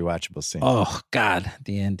last rewatchable scene. Oh God,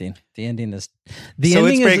 the ending. The ending is so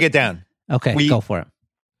let's break it down. Okay, go for it.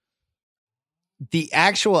 The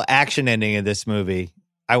actual action ending of this movie,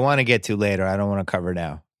 I want to get to later. I don't want to cover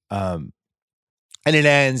now. And it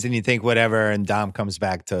ends, and you think whatever, and Dom comes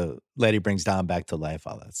back Letty brings Dom back to life,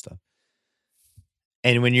 all that stuff.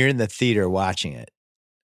 And when you're in the theater watching it,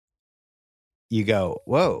 you go,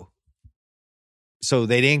 whoa. So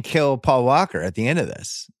they didn't kill Paul Walker at the end of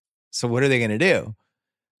this. So what are they going to do?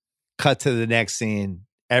 Cut to the next scene.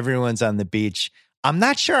 Everyone's on the beach. I'm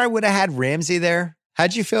not sure I would have had Ramsey there.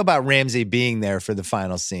 How'd you feel about Ramsey being there for the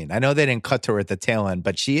final scene? I know they didn't cut to her at the tail end,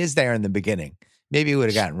 but she is there in the beginning. Maybe you would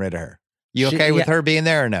have gotten rid of her. You okay with her being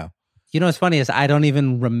there or no? You know what's funny is I don't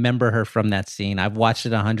even remember her from that scene. I've watched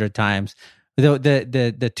it 100 times.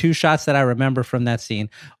 The two shots that I remember from that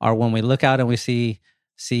scene are when we look out and we see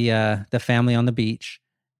the family on the beach,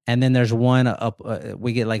 and then there's one up.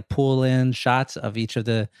 We get like pull in shots of each of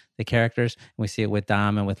the characters. And we see it with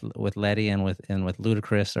Dom and with Letty and with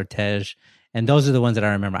Ludacris or Tej, and those are the ones that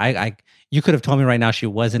I remember. You could have told me right now she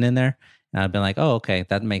wasn't in there, and I've been like, oh, okay,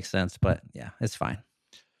 that makes sense. But yeah, it's fine.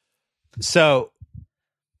 So,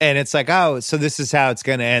 and it's like, oh, so this is how it's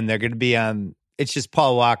going to end. They're going to be on. It's just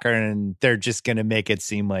Paul Walker, and they're just going to make it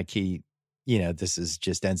seem like this is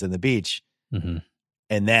just ends on the beach. Mm-hmm.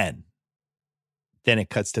 And then it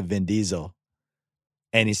cuts to Vin Diesel,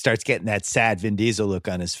 and he starts getting that sad Vin Diesel look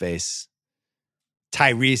on his face.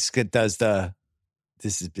 Tyrese does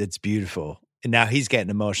it's beautiful. And now he's getting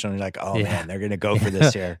emotional. You're like, oh man, they're going to go for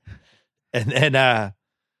this here. And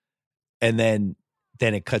then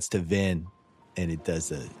it cuts to Vin, and he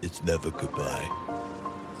does it's never goodbye.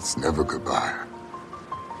 It's never goodbye.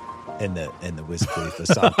 And the Wiz Khalifa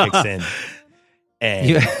song kicks in.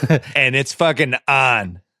 And it's fucking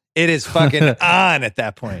on. It is fucking on at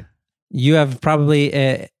that point. You have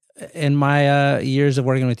probably, in my years of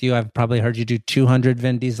working with you, I've probably heard you do 200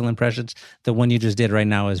 Vin Diesel impressions. The one you just did right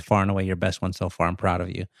now is far and away your best one so far. I'm proud of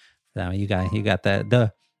you. You got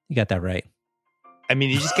that. You got that right. I mean,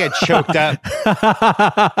 you just get choked up.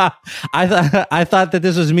 I thought that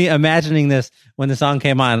this was me imagining this when the song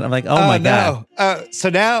came on. I'm like, oh my God. So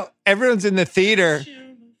now everyone's in the theater,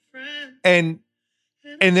 and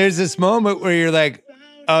there's this moment where you're like,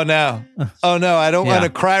 oh no, I don't want to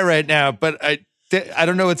cry right now, but I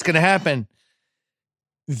don't know what's going to happen.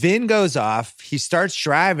 Vin goes off. He starts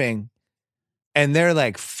driving, and they're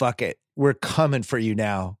like, fuck it. We're coming for you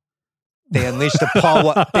now. They unleashed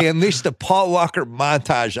the Paul Walker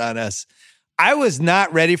montage on us. I was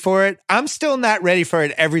not ready for it. I'm still not ready for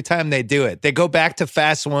it every time they do it. They go back to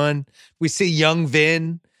Fast 1. We see young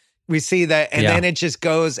Vin. We see that, and then it just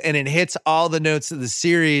goes and it hits all the notes of the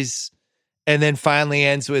series, and then finally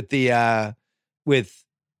ends with they're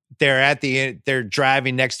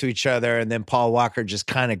driving next to each other, and then Paul Walker just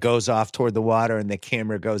kind of goes off toward the water, and the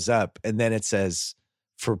camera goes up, and then it says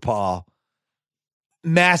for Paul.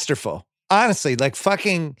 Masterful. Honestly, like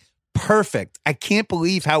fucking perfect. I can't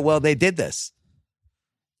believe how well they did this.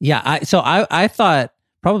 Yeah, I thought,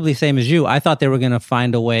 probably same as you, I thought they were going to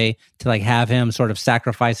find a way to like have him sort of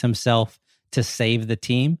sacrifice himself to save the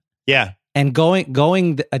team. Yeah. And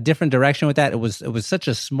going a different direction with that, it was such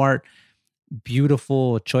a smart,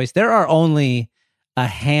 beautiful choice. There are only a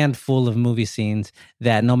handful of movie scenes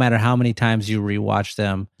that no matter how many times you rewatch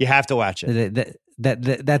them, you have to watch it.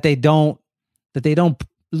 That they don't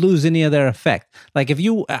lose any of their effect. Like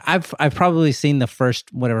I've probably seen the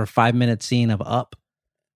first 5-minute scene of Up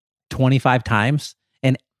 25 times,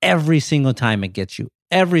 and every single time it gets you.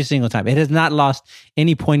 Every single time. It has not lost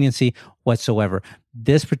any poignancy whatsoever.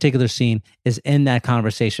 This particular scene is in that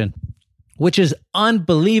conversation, which is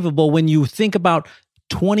unbelievable when you think about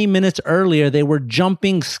 20 minutes earlier, they were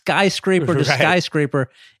jumping skyscraper to skyscraper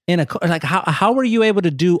in a car. Like, how were you able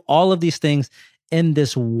to do all of these things in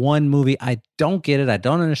this one movie? I don't get it. I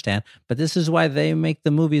don't understand. But this is why they make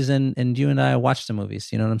the movies, and you and I watch the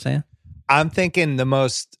movies. You know what I'm saying? I'm thinking the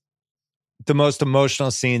most the most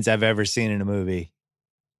emotional scenes I've ever seen in a movie.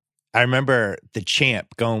 I remember The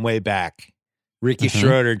Champ going way back. Ricky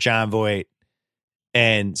Schroeder, John Voight.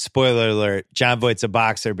 And spoiler alert, John Voight's a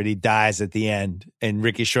boxer, but he dies at the end. And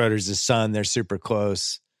Ricky Schroeder's his son. They're super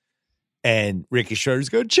close. And Ricky Schroeder's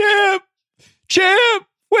going, Champ,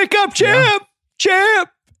 wake up, Champ.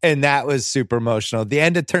 And that was super emotional. The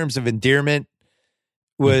end of Terms of Endearment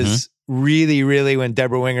was really, really when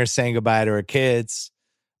Deborah Winger sang goodbye to her kids.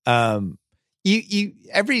 You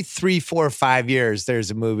every 3, 4, 5 years, there's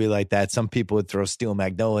a movie like that. Some people would throw Steel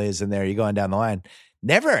Magnolias in there. You going down the line.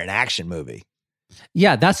 Never an action movie.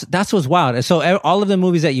 Yeah, that's what's wild. So all of the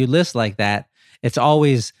movies that you list like that, it's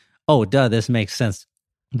always, oh, duh, this makes sense.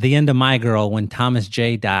 The end of My Girl, when Thomas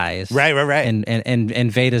J dies, right,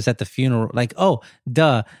 and Veda's at the funeral, like, oh,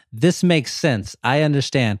 duh, this makes sense. I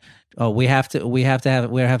understand. Oh, we have Susan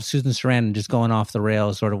Sarandon just going off the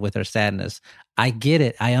rails, sort of with her sadness. I get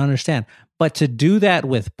it. I understand. But to do that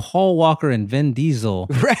with Paul Walker and Vin Diesel,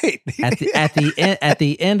 right, at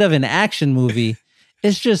the end of an action movie,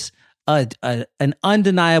 it's just an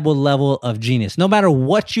undeniable level of genius. No matter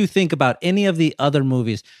what you think about any of the other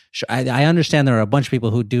movies, I understand there are a bunch of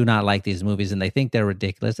people who do not like these movies and they think they're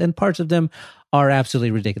ridiculous, and parts of them are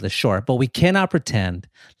absolutely ridiculous, sure. But we cannot pretend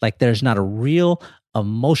like there's not a real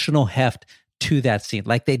emotional heft to that scene.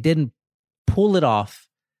 Like they didn't pull it off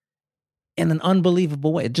in an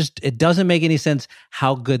unbelievable way. It doesn't make any sense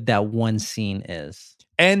how good that one scene is.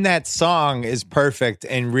 And that song is perfect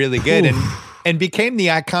and really good and became the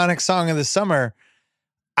iconic song of the summer.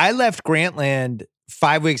 I left Grantland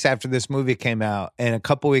 5 weeks after this movie came out, and a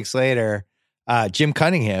couple weeks later, Jim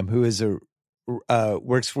Cunningham, who is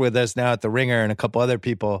works with us now at The Ringer, and a couple other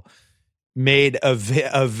people made a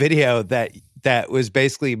video that was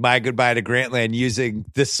basically my goodbye to Grantland using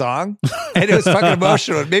this song, and it was fucking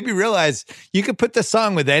emotional. It made me realize you could put the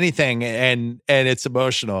song with anything, and it's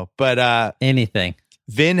emotional. But anything.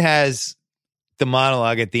 Vin has the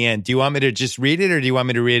monologue at the end. Do you want me to just read it, or do you want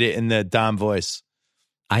me to read it in the Dom voice?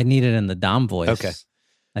 I need it in the Dom voice. Okay.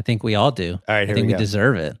 I think we all do. All right, here I think we we go.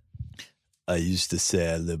 deserve it. I used to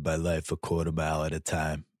say I live my life a quarter mile at a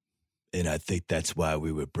time, and I think that's why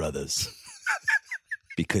we were brothers.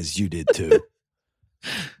 Because you did too.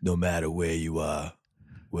 No matter where you are,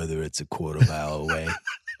 whether it's a quarter mile away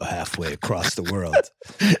or halfway across the world,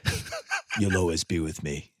 you'll always be with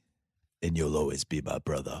me, and you'll always be my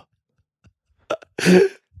brother.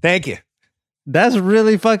 Thank you. That's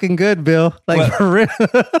really fucking good, Bill. Like, for real.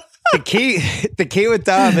 The key with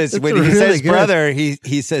Dom is when he says brother,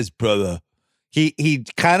 he says brother. He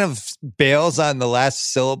kind of bails on the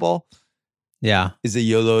last syllable. Yeah. Is that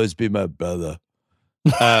you'll always be my brother.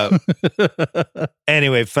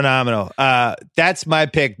 Anyway, phenomenal. That's my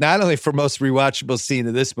pick, not only for most rewatchable scene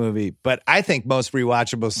of this movie, but I think most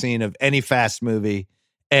rewatchable scene of any Fast movie,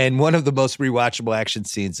 and one of the most rewatchable action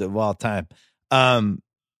scenes of all time.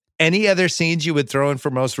 Any other scenes you would throw in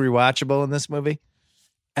for most rewatchable in this movie?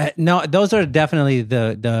 No, those are definitely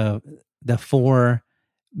the four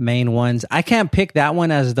main ones. I can't pick that one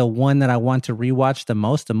as the one that I want to rewatch the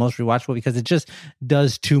most rewatchable, because it just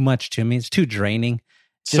does too much to me. It's too draining.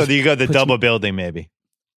 So do you go the double building maybe?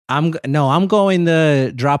 I'm going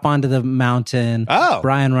the drop onto the mountain. Oh,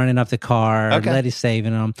 Brian running up the car. Okay. Letty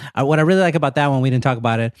saving him. What I really like about that one, we didn't talk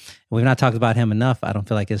about it. We've not talked about him enough. I don't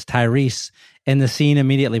feel like, is Tyrese in the scene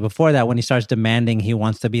immediately before that when he starts demanding he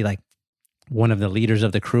wants to be like one of the leaders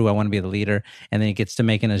of the crew. I want to be the leader. And then he gets to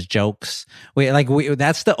making his jokes.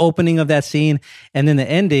 That's the opening of that scene. And then the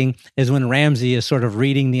ending is when Ramsey is sort of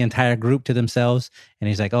reading the entire group to themselves. And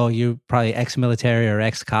he's like, oh, you're probably ex-military or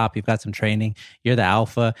ex-cop. You've got some training. You're the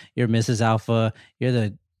alpha. You're Mrs. Alpha.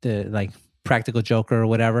 You're the like practical joker or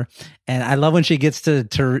whatever. And I love when she gets to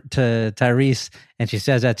Tyrese and she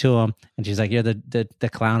says that to him. And she's like, you're the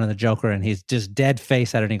clown and the joker. And he's just dead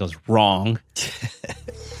face at her and he goes, wrong.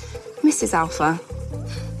 Mrs. Alpha.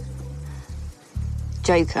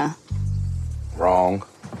 Joker. Wrong.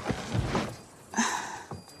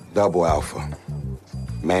 Double Alpha.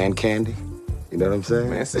 Man candy. You know what I'm saying?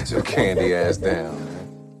 Man, sit your candy ass down,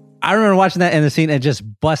 man. I remember watching that in the scene and just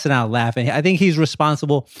busting out laughing. I think he's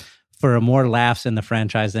responsible for more laughs in the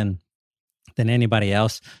franchise than anybody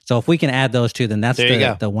else. So if we can add those two, then that's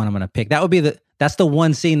the one I'm going to pick. That would be that's the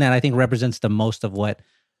one scene that I think represents the most of what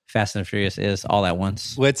Fast and Furious is all at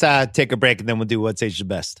once. Let's take a break and then we'll do What's Age the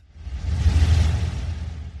Best.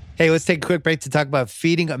 Hey, let's take a quick break to talk about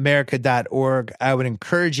feedingamerica.org. I would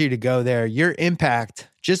encourage you to go there. Your impact,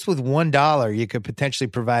 just with $1, you could potentially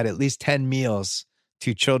provide at least 10 meals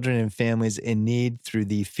to children and families in need through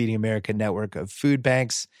the Feeding America network of food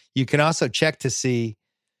banks. You can also check to see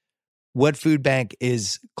what food bank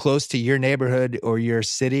is close to your neighborhood or your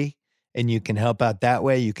city, and you can help out that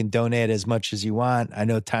way. You can donate as much as you want. I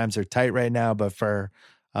know times are tight right now, but for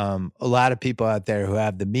a lot of people out there who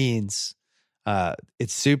have the means,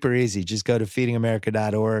 it's super easy. Just go to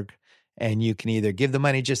feedingamerica.org, and you can either give the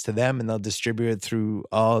money just to them and they'll distribute it through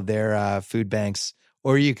all of their food banks,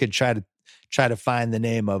 or you could try to find the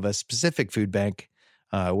name of a specific food bank,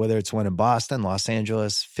 whether it's one in Boston, Los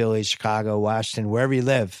Angeles, Philly, Chicago, Washington, wherever you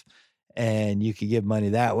live, and you could give money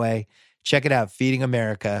that way. Check it out,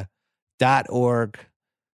 feedingamerica.org.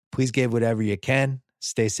 Please give whatever you can.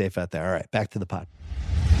 Stay safe out there. All right, back to the pod.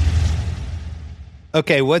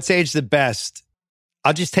 Okay, what's aged the best?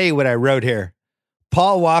 I'll just tell you what I wrote here.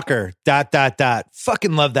 Paul Walker, ...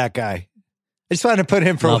 Fucking love that guy. I just wanted to put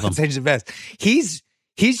him for what's aged the best. He's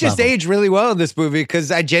just aged really well in this movie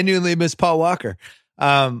because I genuinely miss Paul Walker.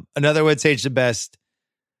 Another what's aged the best.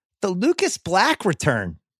 The Lucas Black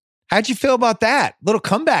return. How'd you feel about that? Little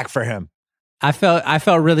comeback for him. I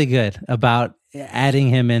felt really good about adding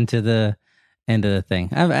him into the thing.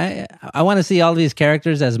 I want to see all of these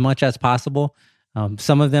characters as much as possible.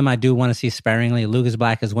 Some of them I do want to see sparingly. Lucas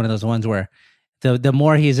Black is one of those ones where the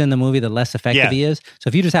more he's in the movie, the less effective he is. So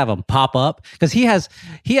if you just have him pop up, because he has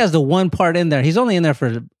the one part in there. He's only in there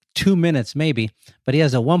for 2 minutes maybe, but he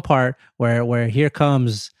has a one part where here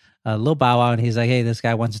comes Lil Bow Wow, and he's like, "Hey, this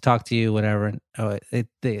guy wants to talk to you, whatever." And,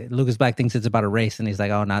 Lucas Black thinks it's about a race, and he's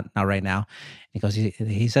like, "Oh, not right now." He goes,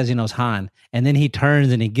 he says he knows Han, and then he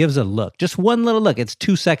turns and he gives a look, just one little look. It's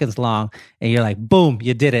 2 seconds long, and you're like, "Boom,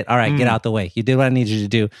 you did it! All right, get out the way. You did what I need you to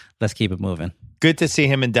do. Let's keep it moving." Good to see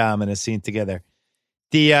him and Dom in a scene together.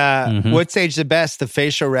 The what's aged the best? The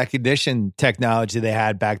facial recognition technology they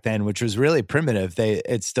had back then, which was really primitive.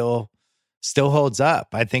 It still holds up.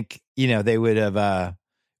 I think they would have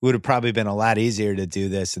probably been a lot easier to do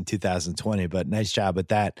this in 2020. But nice job with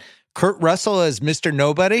that. Kurt Russell as Mr.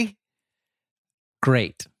 Nobody.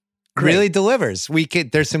 Great. Really delivers.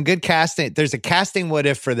 There's some good casting. There's a casting what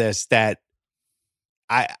if for this that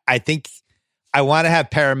I think I want to have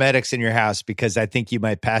paramedics in your house because I think you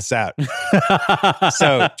might pass out.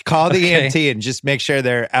 So call the EMT and just make sure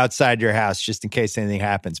they're outside your house just in case anything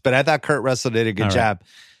happens. But I thought Kurt Russell did a good job.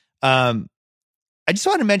 I just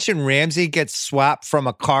want to mention Ramsey gets swapped from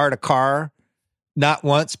a car to car, not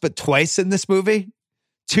once, but twice in this movie.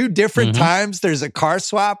 2 different times there's a car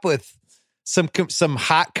swap with some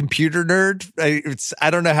hot computer nerd. I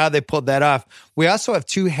don't know how they pulled that off. We also have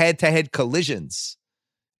 2 head-to-head collisions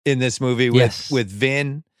in this movie with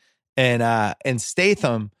Vin and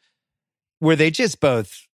Statham, where they just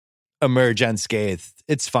both emerge unscathed.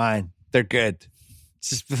 It's fine. They're good.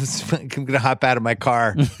 I'm going to hop out of my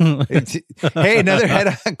car. Hey, another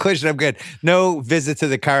head-on collision. I'm good. No visit to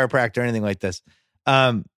the chiropractor or anything like this.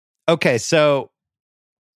 Okay, so.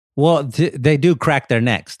 Well, they do crack their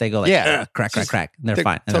necks. They go like, crack. They're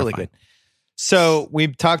fine. Totally good. So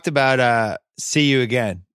we've talked about See You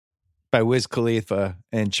Again by Wiz Khalifa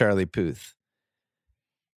and Charlie Puth.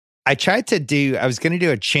 I was going to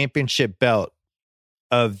do a championship belt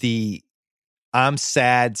of the I'm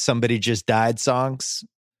sad somebody just died songs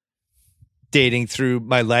dating through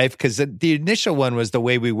my life, because the initial one was The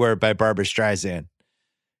Way We Were by Barbra Streisand.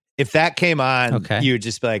 If that came on, you would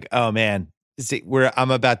just be like, oh man,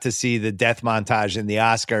 I'm about to see the death montage in the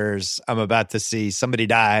Oscars. I'm about to see somebody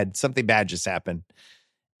died. Something bad just happened.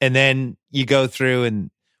 And then you go through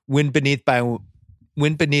and Wind Beneath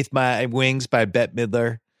My Wings by Bette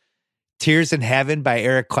Midler. Tears in Heaven by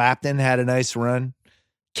Eric Clapton had a nice run.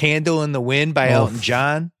 Candle in the Wind by Elton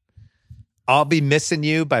John. I'll Be Missing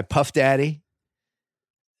You by Puff Daddy.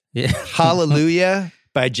 Yeah. Hallelujah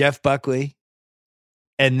by Jeff Buckley.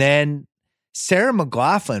 And then Sarah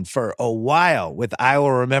McLachlan for a while with I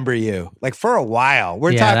Will Remember You. Like for a while.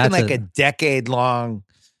 We're talking like a decade long,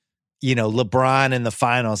 LeBron in the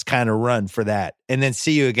finals kind of run for that. And then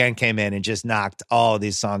See You Again came in and just knocked all of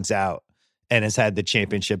these songs out and has had the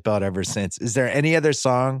championship belt ever since. Is there any other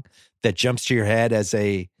song that jumps to your head as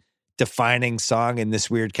a defining song in this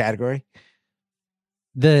weird category?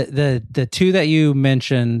 The 2 that you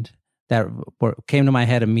mentioned that came to my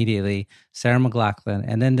head immediately, Sarah McLachlan,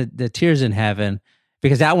 and then the Tears in Heaven,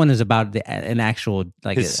 because that one is about an actual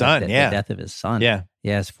his son, the death of his son. Yeah,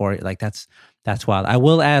 yes, that's wild. I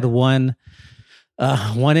will add one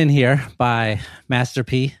in here by Master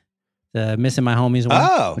P, the Missing My Homies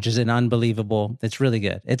one, which is an unbelievable. It's really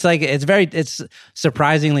good. It's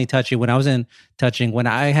surprisingly touchy. When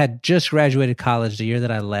I had just graduated college, the year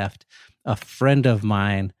that I left, a friend of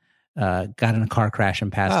mine got in a car crash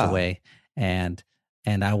and passed away. And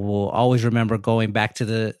And I will always remember going back to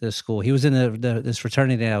the school. He was in this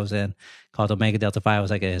fraternity I was in called Omega Delta Phi. It was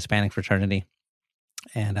like a Hispanic fraternity.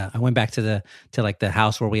 And I went back to like the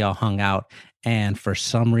house where we all hung out. And for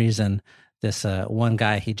some reason, this one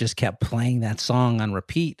guy, he just kept playing that song on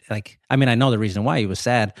repeat. Like, I mean, I know the reason why he was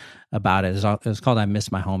sad about it. It was called I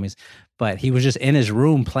Miss My Homies. But he was just in his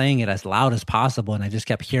room playing it as loud as possible. And I just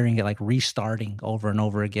kept hearing it like restarting over and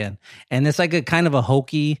over again. And it's like a kind of a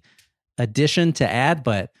hokey addition to add,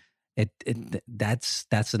 but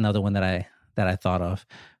that's another one that I thought of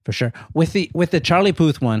for sure. With the Charlie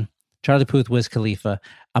Puth one, Charlie Puth, Wiz Khalifa,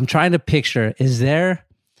 I'm trying to picture, is there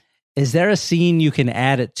a scene you can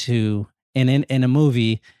add it to in a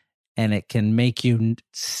movie and it can make you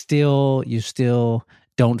still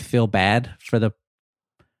don't feel bad for the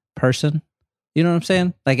person? You know what I'm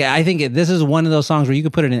saying? Like, I think this is one of those songs where you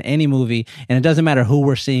could put it in any movie and it doesn't matter who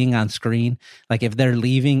we're seeing on screen. Like, if they're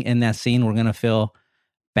leaving in that scene, we're going to feel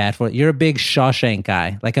bad for it. You're a big Shawshank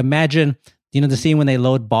guy. Like, imagine, the scene when they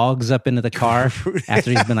load Boggs up into the car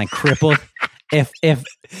after he's been like crippled. If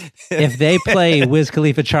they play Wiz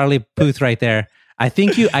Khalifa, Charlie Puth right there, I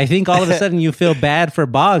think all of a sudden you feel bad for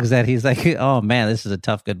Boggs that he's like, oh man, this is a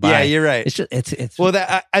tough goodbye. Yeah, you're right. It's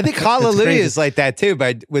well, I think Hallelujah is like that too.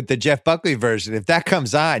 With the Jeff Buckley version, if that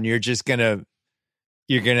comes on, you're just gonna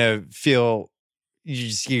feel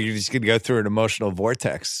you're just gonna go through an emotional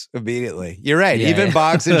vortex immediately. You're right. Yeah, Even yeah.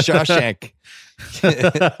 Boggs and Shawshank.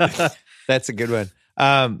 That's a good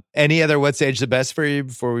one. Any other What's Age the Best for you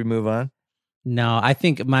before we move on? No, I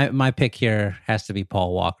think my pick here has to be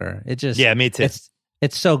Paul Walker. It just me too.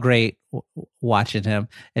 It's so great watching him.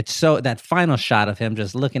 It's so that final shot of him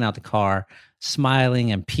just looking out the car,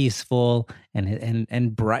 smiling and peaceful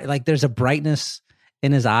and bright. Like, there's a brightness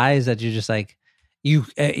in his eyes that you're just like, you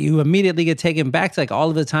immediately get taken back to like all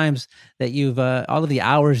of the times that all of the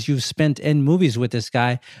hours you've spent in movies with this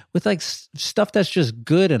guy, with like stuff that's just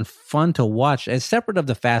good and fun to watch. It's separate of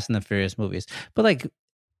the Fast and the Furious movies, but like,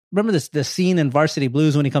 remember the scene in Varsity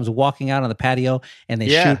Blues when he comes walking out on the patio and they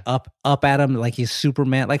shoot up at him like he's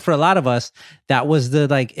Superman? Like, for a lot of us, that was the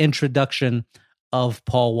like introduction of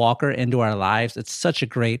Paul Walker into our lives. It's such a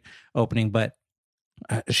great opening. But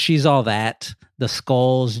She's All That, The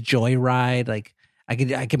Skulls, Joyride. Like, I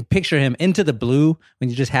can picture him Into the Blue when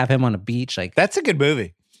you just have him on a beach. Like, That's a good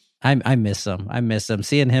movie. I miss him. I miss him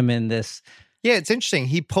seeing him in this. Yeah, it's interesting.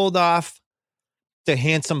 He pulled off the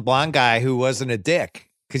handsome blonde guy who wasn't a dick.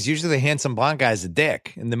 Because usually the handsome blonde guy is a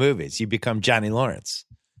dick in the movies. You become Johnny Lawrence.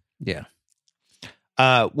 Yeah.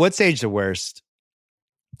 What's age the worst?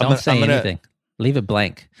 Don't say anything. Leave it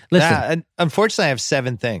blank. Listen. Unfortunately, I have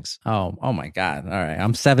 7 things. Oh my God. All right.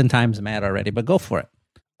 I'm 7 times mad already, but go for it.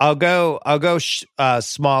 I'll go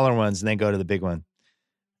smaller ones and then go to the big one.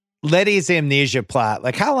 Letty's amnesia plot.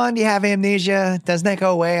 Like, how long do you have amnesia? Doesn't that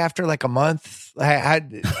go away after like a month?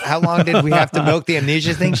 How long did we have to milk the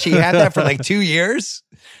amnesia thing? She had that for like 2 years.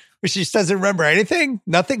 She just doesn't remember anything.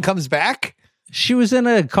 Nothing comes back. She was in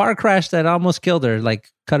a car crash that almost killed her.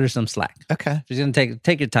 Like, cut her some slack. Okay. She's going to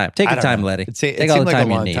take your time. Take your time, Letty. It take seemed all the like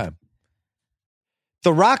time a long you need. time.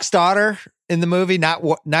 The Rock's daughter in the movie,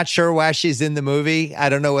 not sure why she's in the movie. I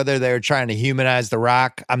don't know whether they were trying to humanize The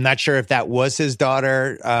Rock. I'm not sure if that was his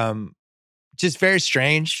daughter. Just very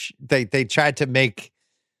strange. They tried to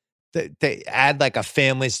they add like a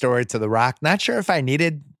family story to The Rock. Not sure if I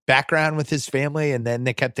needed background with his family, and then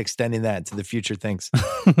they kept extending that to the future things.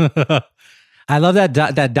 I love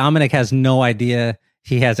that Dominic has no idea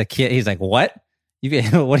he has a kid. He's like, what?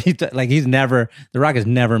 What are you like? The Rock has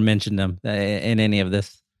never mentioned him in any of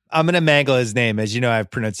this. I'm going to mangle his name. As you know, I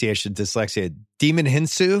have pronunciation dyslexia. Demon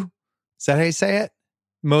Hinsu? Is that how you say it?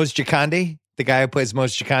 Mose Gikandi? The guy who plays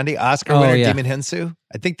Mose Gikandi? Oscar winner, yeah. Demon Hinsu?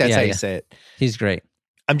 I think that's how you say it. He's great.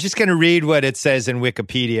 I'm just going to read what it says in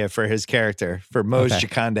Wikipedia for his character, for Mose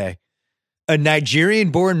Gikandi. A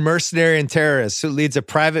Nigerian-born mercenary and terrorist who leads a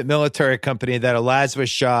private military company that allies with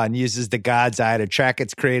Shaw and uses the God's Eye to track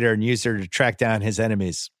its creator and use her to track down his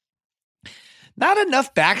enemies. Not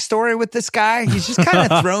enough backstory with this guy. He's just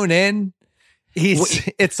kind of thrown in.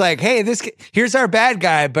 It's like, hey, here's our bad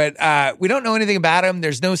guy, but we don't know anything about him.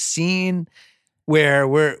 There's no scene where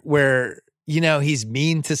he's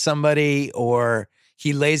mean to somebody or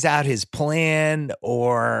he lays out his plan,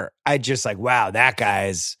 or I just like, wow, that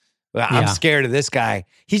guy's. I'm scared of this guy.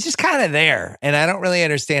 He's just kind of there, and I don't really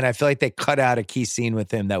understand. I feel like they cut out a key scene with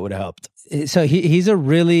him that would have helped. So he's a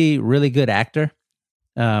really, really good actor.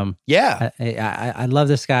 Yeah, I love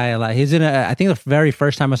this guy a lot. He's in I think the very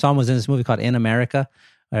first time I saw him was in this movie called In America.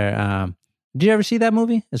 Did you ever see that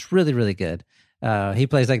movie? It's really, really good. He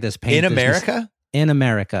plays like this paint. In America? in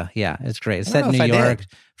America. Yeah, it's great. It's I set don't in know New if I York. did.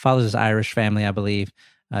 Follows his Irish family, I believe.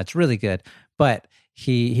 It's really good. But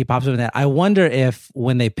he pops up in that. I wonder if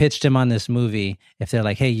when they pitched him on this movie, if they're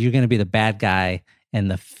like, "Hey, you're going to be the bad guy in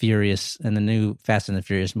the new Fast and the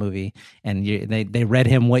Furious movie," and they read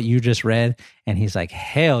him what you just read, and he's like,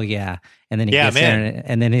 "Hell yeah!" And then he gets there,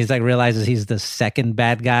 and then he's like realizes he's the second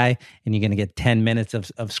bad guy, and you're going to get 10 minutes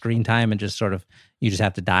of screen time, and just sort of you just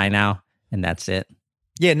have to die now, and that's it.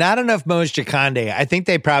 Yeah, not enough Moj Gioconda. I think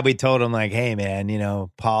they probably told him like, "Hey, man,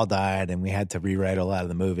 Paul died, and we had to rewrite a lot of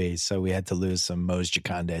the movie, so we had to lose some Moj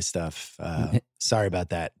Gioconda stuff. Sorry about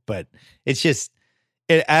that." But it's just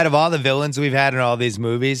out of all the villains we've had in all these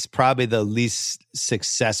movies, probably the least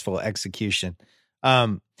successful execution.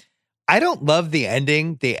 I don't love the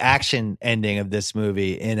ending, the action ending of this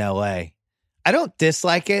movie in LA. I don't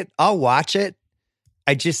dislike it. I'll watch it.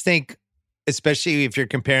 I just think, especially if you're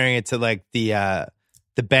comparing it to like the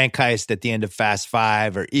bank heist at the end of Fast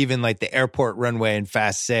 5 or even like the airport runway in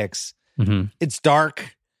Fast 6. Mm-hmm. It's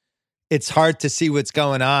dark. It's hard to see what's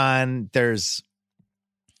going on. There's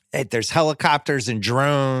helicopters and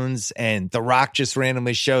drones, and The Rock just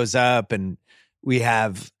randomly shows up, and we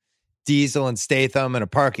have Diesel and Statham in a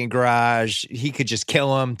parking garage. He could just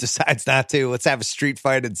kill him, decides not to. Let's have a street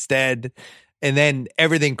fight instead. And then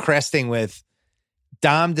everything cresting with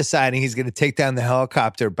Dom deciding he's going to take down the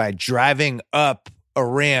helicopter by driving up a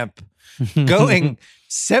ramp, going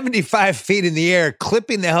 75 feet in the air,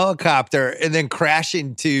 clipping the helicopter, and then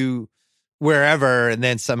crashing to wherever, and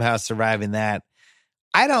then somehow surviving that.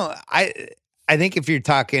 I think if you're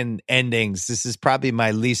talking endings, this is probably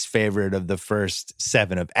my least favorite of the first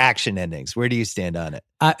 7 of action endings. Where do you stand on it?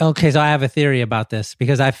 Okay, so I have a theory about this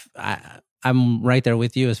because I'm right there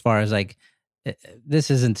with you as far as like this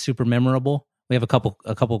isn't super memorable. We have a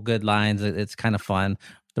couple good lines. It's kind of fun.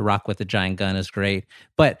 The Rock with the giant gun is great.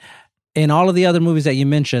 But in all of the other movies that you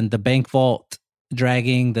mentioned, the bank vault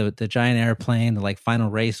dragging, the giant airplane, the like final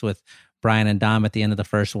race with Brian and Dom at the end of the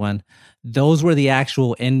first one, those were the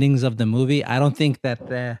actual endings of the movie. I don't think that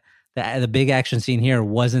the big action scene here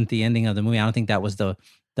wasn't the ending of the movie. I don't think that was the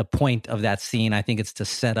point of that scene. I think it's to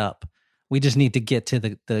set up. We just need to get to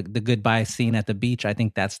the goodbye scene at the beach. I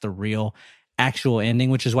think that's the real actual ending,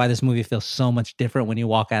 which is why this movie feels so much different when you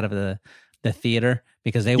walk out of the theater,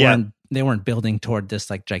 because they weren't building toward this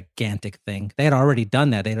like gigantic thing. They had already done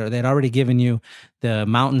that. They'd already given you the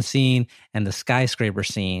mountain scene and the skyscraper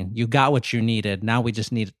scene. You got what you needed. Now we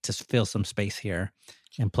just need to fill some space here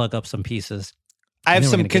and plug up some pieces. I have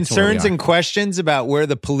some concerns and questions about where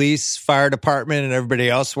the police, fire department, and everybody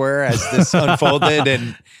else were as this unfolded.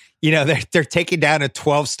 And they're taking down a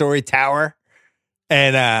 12-story tower,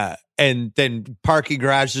 and then parking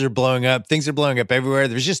garages are blowing up. Things are blowing up everywhere.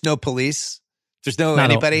 There's just no police. There's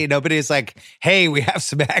anybody. Nobody's like, "Hey, we have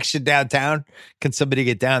some action downtown. Can somebody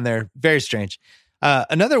get down there?" Very strange.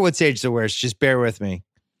 Another What's Age the Worst. Just bear with me.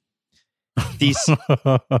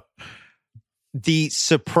 The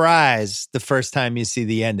surprise the first time you see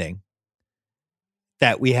the ending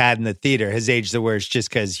that we had in the theater has aged the worst, just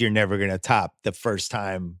because you're never going to top the first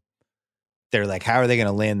time. They're like, how are they going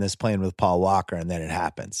to land this plane with Paul Walker? And then it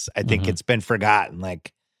happens. I think it's been forgotten,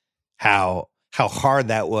 like how hard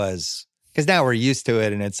that was, because now we're used to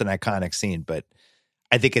it and it's an iconic scene. But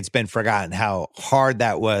I think it's been forgotten how hard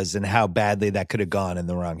that was and how badly that could have gone in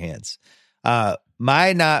the wrong hands.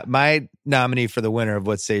 My nominee for the winner of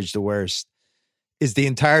What's Aged the Worst is the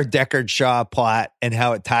entire Deckard Shaw plot and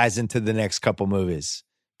how it ties into the next couple movies.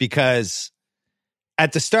 Because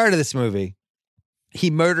at the start of this movie,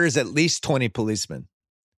 he murders at least 20 policemen,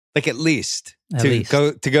 like at least to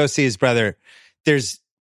go see his brother. There's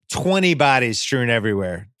 20 bodies strewn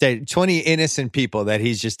everywhere. 20 innocent people that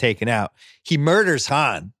he's just taken out. He murders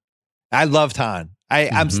Han. I loved Han.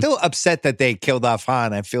 I'm still upset that they killed off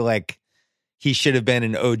Han. I feel like he should have been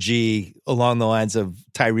an OG along the lines of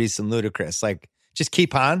Tyrese and Ludacris. Like, just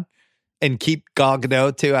keep Han and keep Gal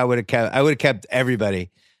Gadot too. I would have kept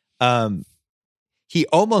everybody. He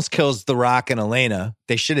almost kills The Rock and Elena.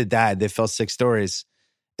 They should have died. They fell 6 stories.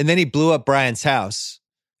 And then he blew up Brian's house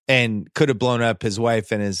and could have blown up his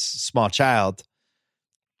wife and his small child.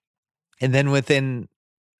 And then within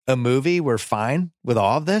a movie, we're fine with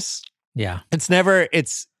all of this. Yeah. It's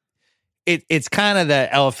kind of the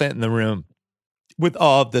elephant in the room with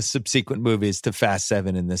all of the subsequent movies to Fast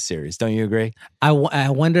 7 in this series. Don't you agree? I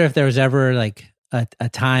wonder if there was ever like a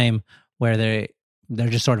time where they're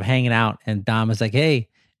just sort of hanging out and Dom is like, "Hey,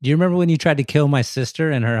 do you remember when you tried to kill my sister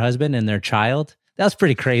and her husband and their child? That was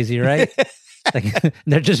pretty crazy, right?" Like,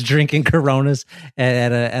 they're just drinking Coronas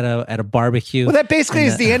at a barbecue. Well, that basically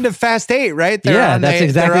is the end of Fast 8, right? That's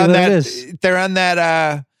exactly what it is. They're on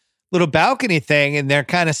that little balcony thing, and they're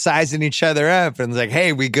kind of sizing each other up, and it's like,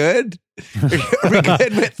 "Hey, we good? Are we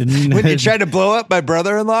good with when you tried to blow up my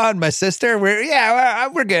brother-in-law and my sister?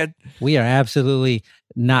 We're good. We are absolutely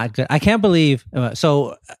not good. I can't believe.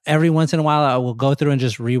 So every once in a while, I will go through and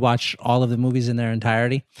just rewatch all of the movies in their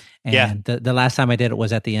entirety. And the last time I did it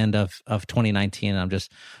was at the end of 2019. I'm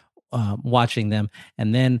just watching them,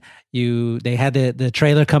 and then they had the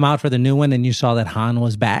trailer come out for the new one, and you saw that Han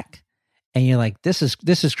was back, and you're like, this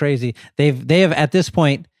is crazy. They have at this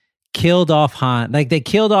point killed off Han. Like, they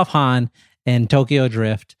killed off Han in Tokyo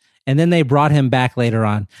Drift, and then they brought him back later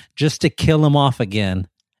on just to kill him off again.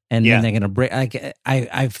 And then they're gonna break. Like,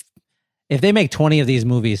 if they make 20 of these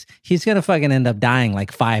movies, he's gonna fucking end up dying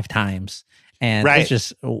like 5 times. And it's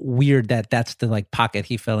just weird that that's the like pocket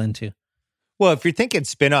he fell into. Well, if you're thinking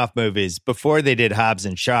spin-off movies, before they did Hobbs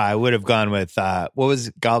and Shaw, I would have gone with, what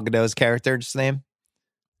was Gal Gadot's character's name?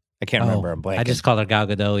 I can't remember. I'm blanking. I just call her Gal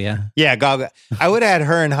Gadot, yeah. Yeah, Gal Gadot. I would have had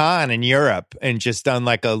her and Han in Europe and just done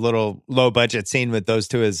like a little low-budget scene with those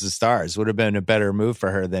two as the stars. Would have been a better move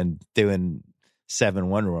for her than doing 7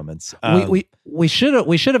 Wonder Womans. We should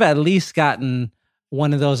have at least gotten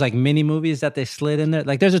one of those like mini movies that they slid in there.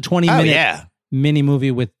 Like, there's a 20-minute mini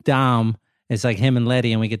movie with Dom. It's like him and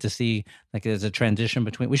Letty, and we get to see like there's a transition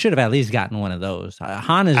between. We should have at least gotten one of those.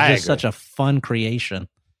 Han is just such a fun creation.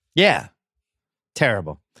 Yeah,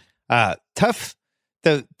 terrible, tough.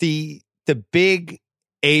 The big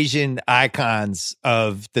Asian icons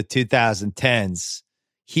of the 2010s.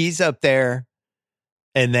 He's up there,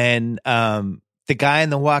 and then the guy in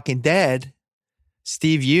The Walking Dead,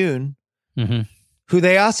 Steve Yeun, who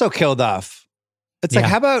they also killed off. It's like,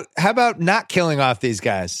 how about not killing off these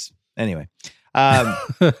guys? Anyway, all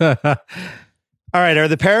right. Are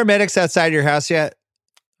the paramedics outside your house yet?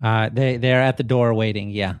 They're at the door waiting.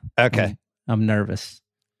 Yeah. Okay. I'm nervous.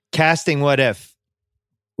 Casting What If.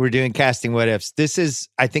 We're doing casting what ifs. This is,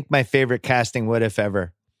 I think, my favorite casting what if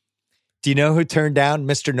ever. Do you know who turned down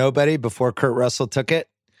Mr. Nobody before Kurt Russell took it?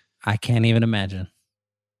 I can't even imagine.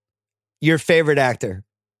 Your favorite actor.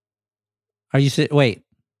 Wait,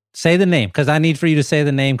 say the name, because I need for you to say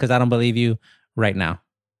the name, because I don't believe you right now.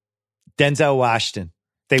 Denzel Washington.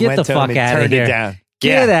 They Get went the to fuck him and out of turned here. it down.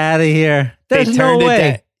 Get out of here. There's no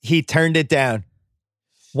way. He turned it down.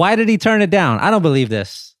 Why did he turn it down? I don't believe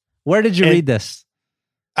this. Where did you read this?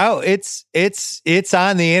 Oh, it's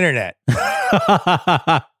on the internet.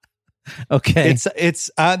 Okay.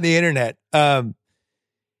 It's on the internet.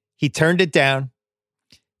 He turned it down.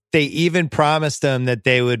 They even promised him that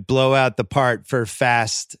they would blow out the part for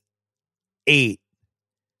Fast 8.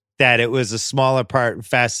 That it was a smaller part in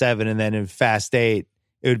Fast 7, and then in Fast 8,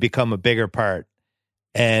 it would become a bigger part.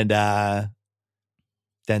 And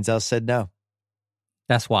Denzel said no.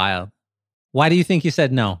 That's wild. Why do you think you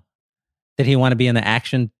said no? Did he want to be in the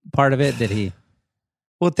action part of it? Did he?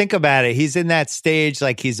 Well, think about it. He's in that stage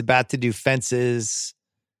like he's about to do Fences.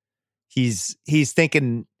 He's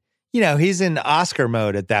thinking, he's in Oscar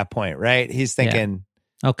mode at that point, right? He's thinking,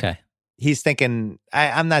 okay. He's thinking,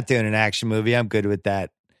 I'm not doing an action movie. I'm good with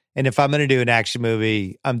that. And if I'm going to do an action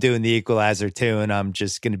movie, I'm doing The Equalizer too, and I'm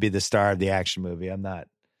just going to be the star of the action movie. I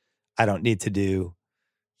don't need to do,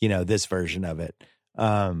 this version of it.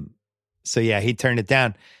 So yeah, he turned it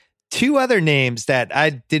down. 2 other names that I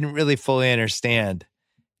didn't really fully understand.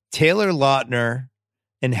 Taylor Lautner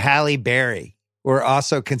and Halle Berry were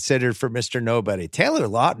also considered for Mr. Nobody. Taylor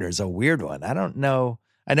Lautner is a weird one. I don't know.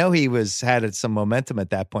 I know he had some momentum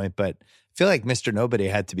at that point, but I feel like Mr. Nobody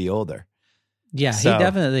had to be older. Yeah, he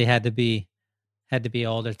definitely had to be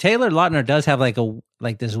older. Taylor Lautner does have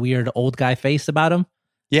like this weird old guy face about him.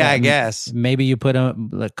 Yeah, I guess. Maybe you put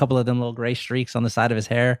a couple of them little gray streaks on the side of his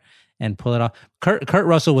hair and pull it off. Kurt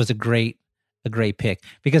Russell was a great pick,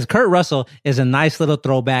 because Kurt Russell is a nice little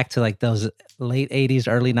throwback to like those late 80s,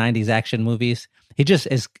 early 90s action movies. He just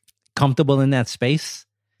is comfortable in that space.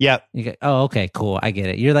 Yep. You go, oh, okay, cool. I get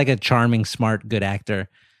it. You're like a charming, smart, good actor.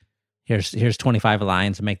 Here's 25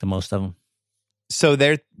 lines and make the most of them. So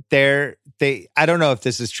they I don't know if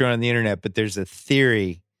this is true on the internet, but there's a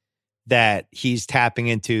theory that he's tapping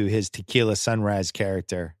into his Tequila Sunrise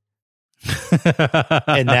character.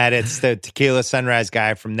 And that it's the Tequila Sunrise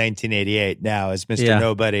guy from 1988 now as Mr.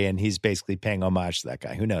 Nobody, and he's basically paying homage to that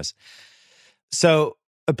guy. Who knows? So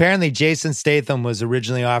apparently Jason Statham was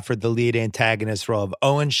originally offered the lead antagonist role of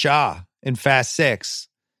Owen Shaw in Fast 6.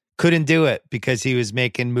 Couldn't do it because he was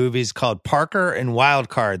making movies called Parker and Wild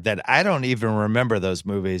Card that I don't even remember those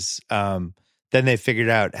movies. Then they figured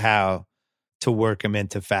out how to work him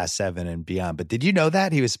into Fast 7 and beyond. But did you know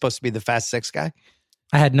that he was supposed to be the Fast 6 guy?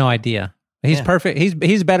 I had no idea. He's perfect.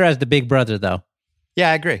 He's better as the big brother, though.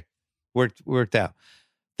 Yeah, I agree. Worked out.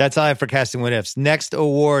 That's all I have for casting what ifs. Next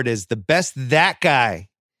award is the best that guy,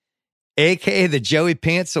 aka the Joey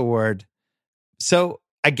Pants Award. So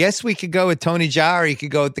I guess we could go with Tony Jaa, or you could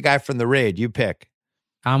go with the guy from The Raid. You pick.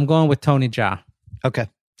 I'm going with Tony Jaa. Okay.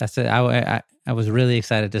 That's it. I was really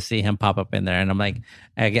excited to see him pop up in there. And I'm like,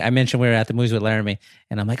 I mentioned we were at the movies with Laramie,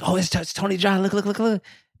 and I'm like, oh, it's Tony Jaa. Look.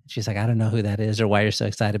 She's like, I don't know who that is or why you're so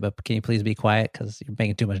excited, but can you please be quiet? Because you're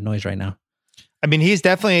making too much noise right now. I mean, he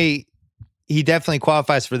definitely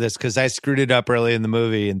qualifies for this because I screwed it up early in the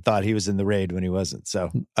movie and thought he was in The Raid when he wasn't.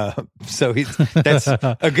 So that's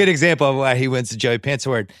a good example of why he wins the Joey Pants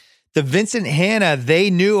Award. The Vincent Hanna They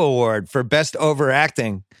Knew Award for Best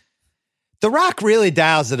Overacting. The Rock really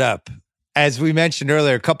dials it up, as we mentioned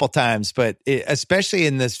earlier a couple times, but especially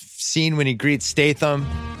in this scene when he greets Statham.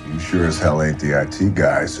 You sure as hell ain't the IT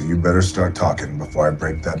guy, so you better start talking before I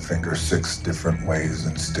break that finger 6 different ways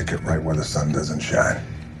and stick it right where the sun doesn't shine.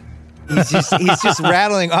 He's just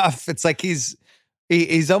rattling off. It's like he's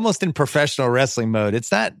almost in professional wrestling mode.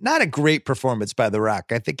 It's not a great performance by The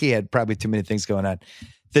Rock. I think he had probably too many things going on.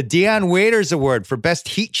 The Dion Waiters Award for Best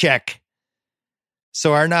Heat Check.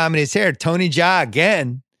 So our nominees here, Tony Jaa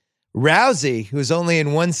again, Rousey, who's only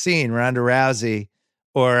in one scene, Ronda Rousey,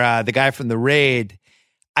 or the guy from The Raid.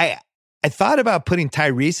 I thought about putting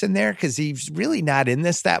Tyrese in there because he's really not in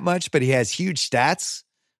this that much, but he has huge stats.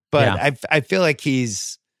 But yeah. I feel like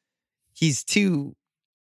he's too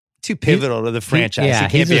pivotal to the franchise.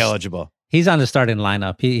 He can't be eligible. He's on the starting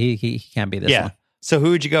lineup. He can't be this one. So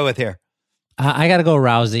who would you go with here? I got to go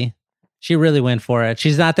Rousey. She really went for it.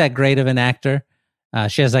 She's not that great of an actor.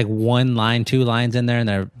 She has like 1 line, 2 lines in there,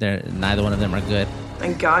 and they're neither one of them are good.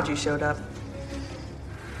 Thank God you showed up.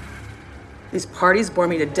 These parties bore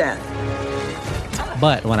me to death.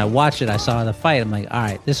 But when I watched it, I saw the fight. I'm like, all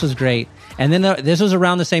right, this was great. And then this was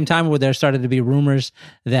around the same time where there started to be rumors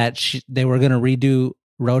that they were going to redo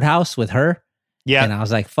Roadhouse with her. Yeah. And I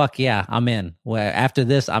was like, fuck yeah, I'm in. Well, after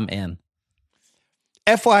this, I'm in.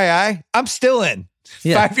 FYI, I'm still in.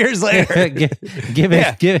 Yeah. 5 years later. give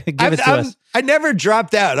it to us. I never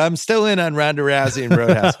dropped out. I'm still in on Ronda Rousey and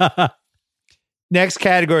Roadhouse. Next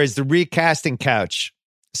category is the recasting couch.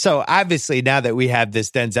 So obviously now that we have this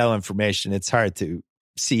Denzel information, it's hard to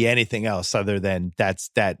see anything else other than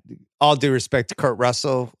that. All due respect to Kurt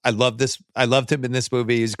Russell. I loved him in this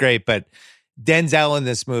movie. He's great, but Denzel in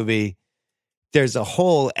this movie, there's a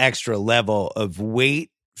whole extra level of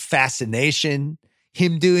weight, fascination,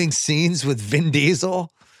 him doing scenes with Vin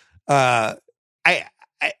Diesel. I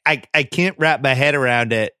can't wrap my head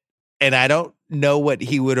around it. And I don't know what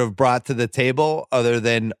he would have brought to the table other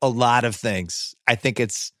than a lot of things. I think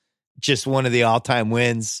it's just one of the all-time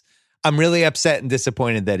wins. I'm really upset and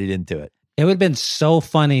disappointed that he didn't do it. It would have been so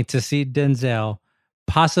funny to see Denzel,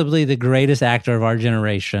 possibly the greatest actor of our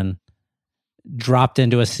generation, dropped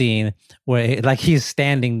into a scene where like he's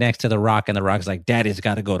standing next to The Rock and The Rock's like, Daddy's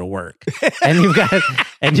got to go to work. and you've got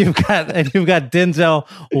Denzel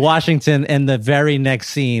Washington in the very next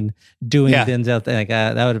scene doing Denzel thing. Like,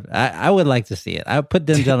 I would like to see it. I would put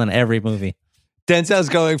Denzel in every movie. Denzel's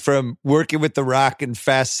going from working with The Rock in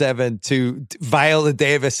Fast 7 to Viola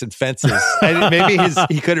Davis and Fences. Maybe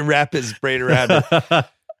he couldn't wrap his brain around it.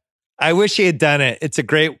 I wish he had done it. It's a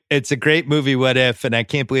great movie, What If, and I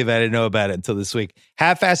can't believe I didn't know about it until this week.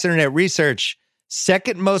 Half-Assed Internet Research,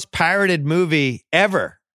 second most pirated movie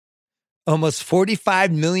ever. Almost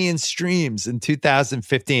 45 million streams in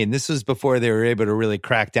 2015. This was before they were able to really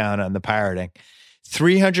crack down on the pirating.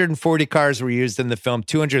 340 cars were used in the film.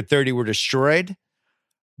 230 were destroyed.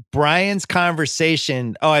 Brian's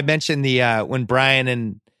conversation. Oh, I mentioned the when Brian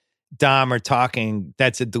and Dom are talking.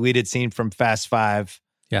 That's a deleted scene from Fast 5.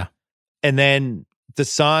 Yeah. And then the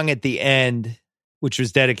song at the end, which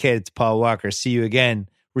was dedicated to Paul Walker, See You Again,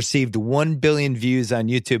 received 1 billion views on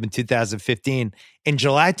YouTube in 2015. In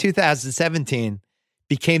July 2017,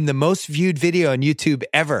 became the most viewed video on YouTube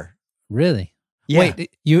ever. Really? Yeah.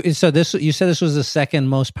 Wait, you said this was the second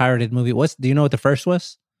most pirated movie. Do you know what the first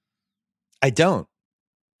was? I don't.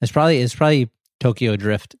 It's probably Tokyo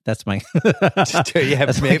Drift. That's my yeah,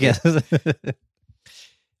 that's maybe. My guess.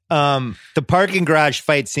 The parking garage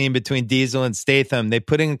fight scene between Diesel and Statham, they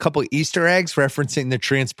put in a couple Easter eggs referencing the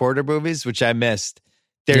Transporter movies, which I missed.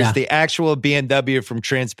 There's the actual BMW from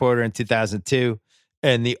Transporter in 2002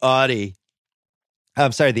 and the Audi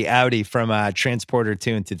from Transporter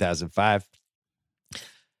 2 in 2005.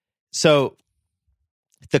 So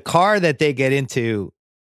the car that they get into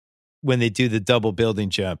when they do the double building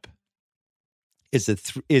jump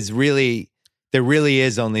is really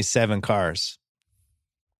only 7 cars.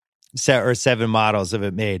 Or 7 models of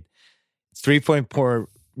it made. It's $3.4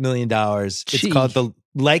 million. It's called the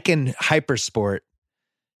Lycan Hypersport.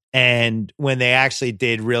 And when they actually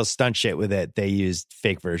did real stunt shit with it, they used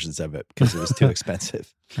fake versions of it because it was too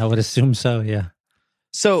expensive. I would assume so, yeah.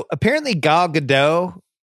 So apparently Gal Gadot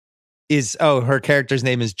her character's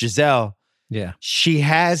name is Giselle. Yeah. She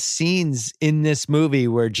has scenes in this movie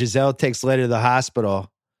where Giselle takes Letty to the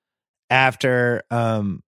hospital after they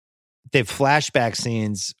have flashback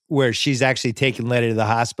scenes where she's actually taking Letty to the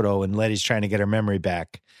hospital and Letty's trying to get her memory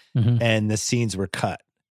back. Mm-hmm. And the scenes were cut.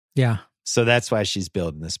 Yeah. So that's why she's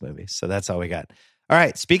billed in this movie. So that's all we got. All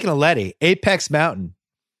right. Speaking of Letty, Apex Mountain.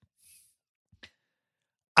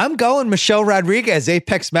 I'm going Michelle Rodriguez,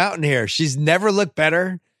 Apex Mountain here. She's never looked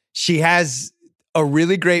better. She has a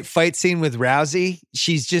really great fight scene with Rousey.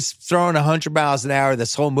 She's just throwing 100 miles an hour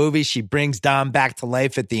this whole movie. She brings Dom back to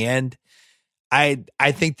life at the end. I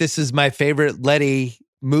think this is my favorite Letty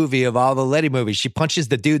movie of all the Letty movies. She punches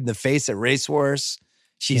the dude in the face at Race Wars.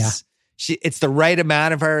 It's the right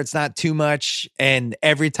amount of her. It's not too much. And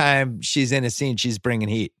every time she's in a scene, she's bringing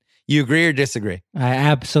heat. You agree or disagree? I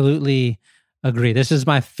absolutely agree. This is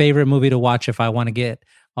my favorite movie to watch if I want to get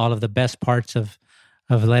all of the best parts of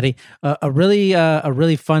Letty. A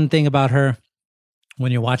really fun thing about her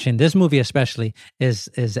when you're watching this movie, especially, is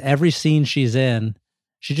every scene she's in,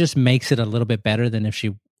 she just makes it a little bit better than if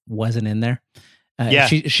she wasn't in there.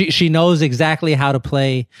 She knows exactly how to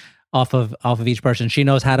play off of each person. She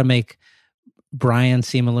knows how to make Brian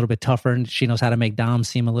seem a little bit tougher, and she knows how to make Dom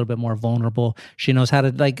seem a little bit more vulnerable. She knows how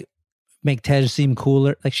to make Tej seem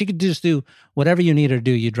cooler. Like she could just do whatever you need her to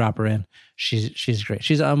do. You drop her in. She's great.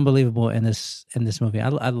 She's unbelievable in this movie. I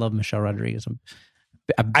love Michelle Rodriguez.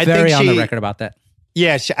 I'm very on the record about that.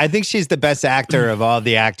 Yeah, I think she's the best actor of all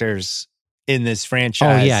the actors in this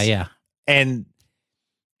franchise. Oh yeah. And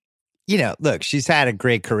look, she's had a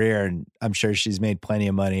great career, and I'm sure she's made plenty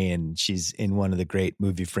of money, and she's in one of the great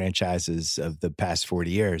movie franchises of the past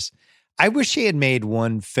 40 years. I wish she had made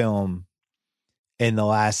one film in the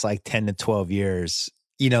last 10 to 12 years,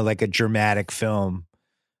 like a dramatic film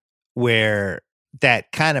where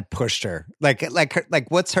that kind of pushed her.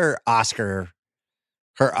 What's her Oscar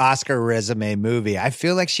resume movie? I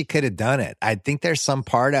feel like she could have done it. I think there's some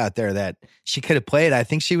part out there that she could have played. I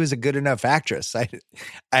think she was a good enough actress. I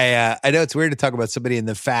know it's weird to talk about somebody in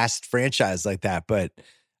the Fast franchise like that, but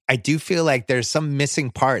I do feel like there's some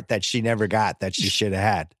missing part that she never got that she should have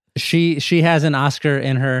had. She has an Oscar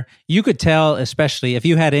in her. You could tell, especially if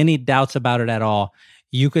you had any doubts about it at all,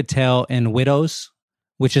 you could tell in Widows,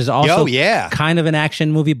 which is also kind of an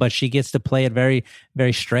action movie, but she gets to play it very,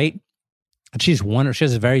 very straight. And she's wonderful. She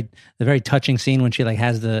has a very touching scene when she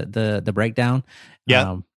has the breakdown.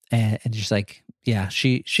 Yeah. And just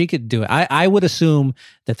she could do it. I would assume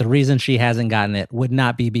that the reason she hasn't gotten it would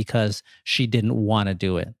not be because she didn't want to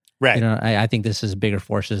do it. Right. I think this is bigger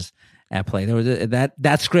forces at play. There was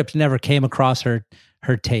that script never came across her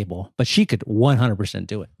table, but she could 100%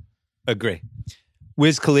 do it. Agree.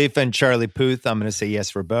 Wiz Khalifa and Charlie Puth. I'm going to say yes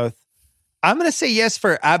for both. I'm going to say yes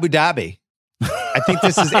for Abu Dhabi. I think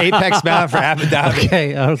this is Apex Mountain for Abu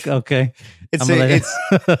Dhabi. Okay. It's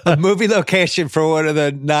a movie location for one of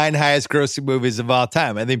the 9 highest grossing movies of all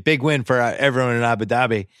time. I think big win for everyone in Abu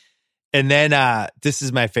Dhabi. And then this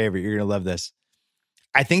is my favorite. You're going to love this.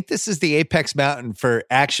 I think this is the Apex Mountain for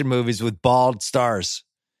action movies with bald stars.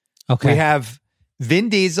 Okay. We have Vin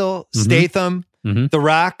Diesel, Statham, The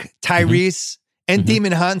Rock, Tyrese, and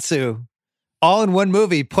Demon Hansu all in one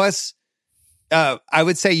movie. Plus, I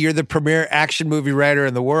would say you're the premier action movie writer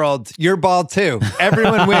in the world. You're bald too.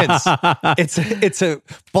 Everyone wins. It's a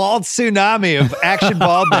bald tsunami of action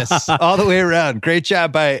baldness all the way around. Great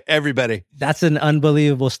job by everybody. That's an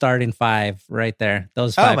unbelievable starting 5 right there.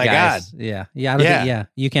 Those 5 guys. God. Yeah. Yeah.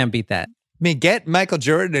 You can't beat that. I mean, get Michael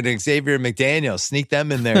Jordan and Xavier McDaniel. Sneak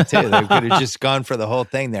them in there too. They could have just gone for the whole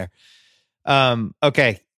thing there.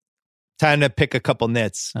 Okay. Time to pick a couple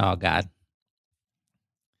nits. Oh, God.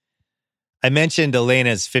 I mentioned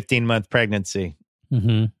Elena's 15-month pregnancy.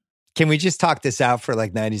 Mm-hmm. Can we just talk this out for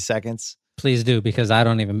 90 seconds? Please do, because I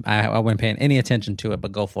wasn't paying any attention to it,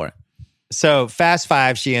 but go for it. So Fast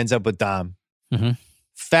 5, she ends up with Dom. Mm-hmm.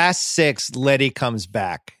 Fast 6, Letty comes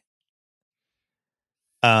back.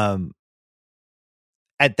 At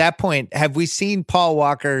that point, have we seen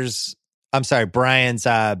Brian's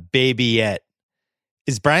baby yet?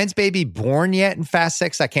 Is Brian's baby born yet in Fast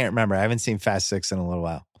 6? I can't remember. I haven't seen Fast 6 in a little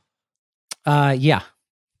while. Yeah.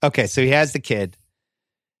 Okay, so he has the kid.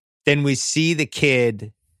 Then we see the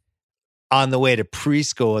kid on the way to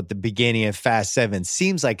preschool at the beginning of Fast 7.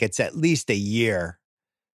 Seems like it's at least a year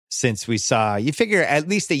since we saw. You figure at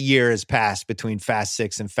least a year has passed between Fast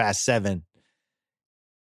 6 and Fast 7.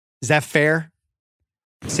 Is that fair?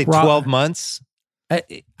 Say 12 months? I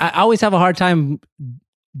always have a hard time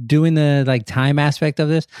doing the like time aspect of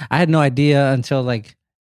this, I had no idea until like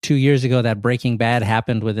 2 years ago that Breaking Bad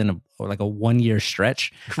happened within a 1 year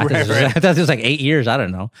stretch. I thought it was like 8 years. I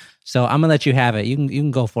don't know. So I'm gonna let you have it. You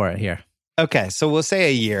can go for it here. Okay, so we'll say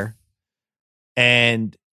a year,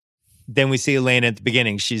 and then we see Elena at the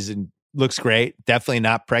beginning. Looks great, definitely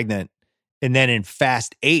not pregnant. And then in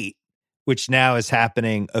Fast 8, which now is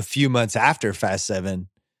happening a few months after Fast 7,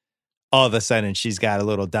 all of a sudden she's got a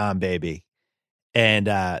little Dom baby. And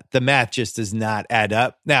the math just does not add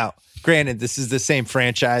up. Now, granted, this is the same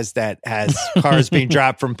franchise that has cars being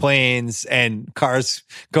dropped from planes and cars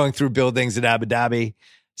going through buildings in Abu Dhabi.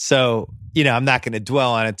 So, I'm not going to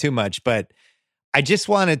dwell on it too much, but I just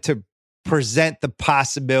wanted to present the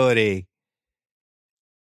possibility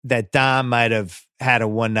that Dom might have had a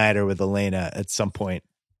one-nighter with Elena at some point.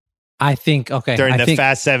 I think, during the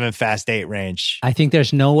Fast 7, Fast 8 range. I think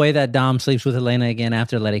there's no way that Dom sleeps with Elena again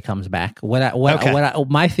after Letty comes back.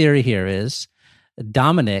 My theory here is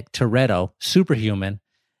Dominic Toretto, superhuman,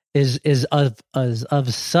 is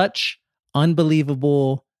of such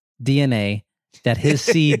unbelievable DNA that his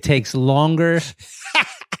seed takes longer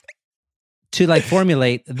to like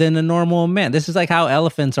formulate than a normal man. This is like how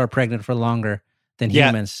elephants are pregnant for longer than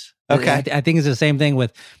humans. Okay. I think it's the same thing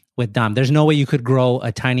with Dom. There's no way you could grow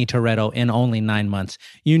a tiny Toretto in only 9 months.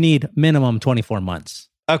 You need minimum 24 months.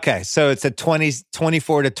 Okay, so it's a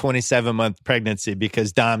 24 to 27 month pregnancy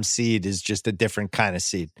because Dom's seed is just a different kind of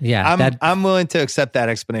seed. Yeah. I'm willing to accept that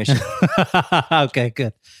explanation. Okay,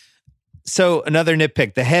 good. So another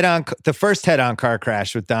nitpick, the first head-on car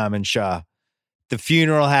crash with Dom and Shaw. The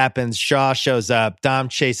funeral happens, Shaw shows up, Dom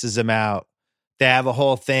chases him out. They have a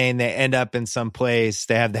whole thing, they end up in some place,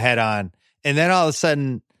 they have the head-on. And then all of a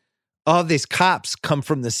sudden, all of these cops come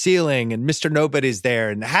from the ceiling and Mr. Nobody's there.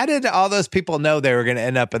 And how did all those people know they were going to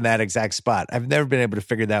end up in that exact spot? I've never been able to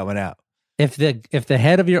figure that one out. If the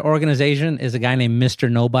head of your organization is a guy named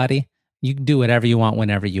Mr. Nobody, you can do whatever you want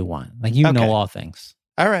whenever you want. Like, know all things.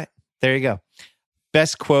 All right. There you go.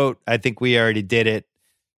 Best quote. I think we already did it.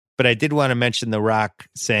 But I did want to mention The Rock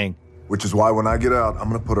saying, which is why when I get out, I'm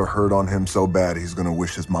going to put a hurt on him so bad he's going to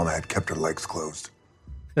wish his mama had kept her legs closed.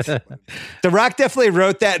 The Rock definitely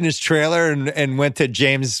wrote that in his trailer and went to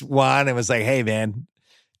James Wan and was like, hey, man,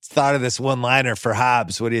 thought of this one-liner for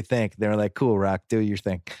Hobbs. What do you think? They were like, cool, Rock, do your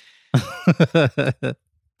thing.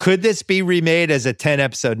 Could this be remade as a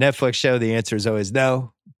 10-episode Netflix show? The answer is always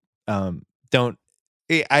no. I'm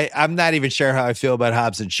not even sure how I feel about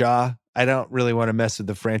Hobbs and Shaw. I don't really want to mess with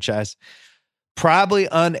the franchise. Probably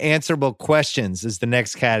unanswerable questions is the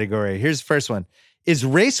next category. Here's the first one. Is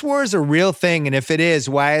Race Wars a real thing? And if it is,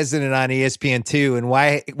 why isn't it on ESPN2? And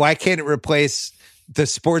why can't it replace the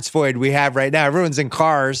sports void we have right now? Everyone's in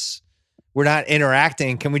cars. We're not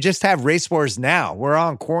interacting. Can we just have Race Wars now? We're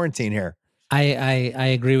all in quarantine here. I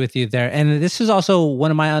agree with you there. And this is also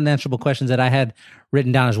one of my unanswerable questions that I had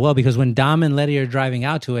written down as well, because when Dom and Letty are driving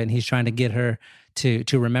out to it and he's trying to get her to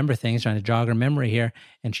remember things, trying to jog her memory here.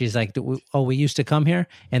 And she's like, we used to come here.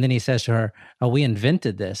 And then he says to her, we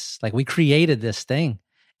invented this. Like, we created this thing.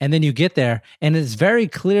 And then you get there and it's very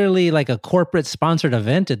clearly like a corporate sponsored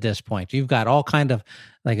event at this point. You've got all kind of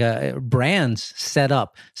like brands set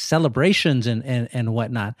up, celebrations and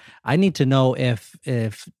whatnot. I need to know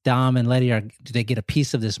if Dom and Letty do they get a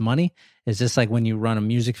piece of this money? Is this like when you run a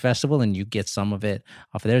music festival and you get some of it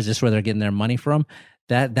off of there? Is this where they're getting their money from?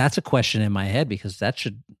 That's a question in my head, because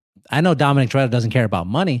I know Dominic Toretto doesn't care about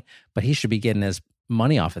money, but he should be getting his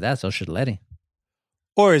money off of that. So should Letty.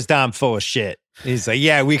 Or is Dom full of shit? He's like,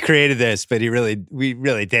 yeah, we created this, but we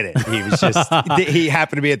really did it. He was just, he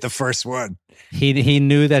happened to be at the first one. He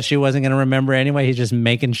knew that she wasn't going to remember anyway. He's just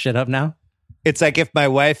making shit up now. It's like if my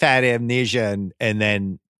wife had amnesia and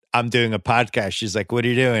then I'm doing a podcast, she's like, what are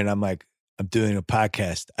you doing? I'm like, I'm doing a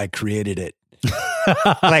podcast. I created it.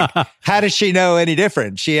 Like, how does she know any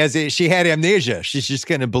different? She had amnesia. She's just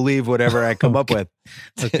going to believe whatever I come up with.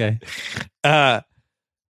 Okay.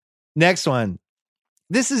 Next one.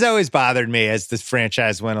 This has always bothered me as this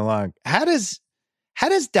franchise went along. How does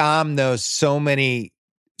Dom know so many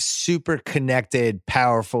super connected,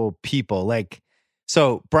 powerful people? Like,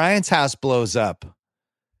 so Brian's house blows up.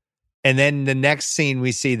 And then the next scene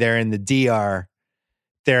we see, they're in the DR.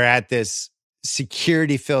 They're at this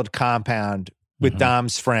security-filled compound with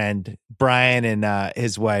Dom's friend, Brian, and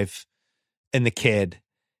his wife and the kid.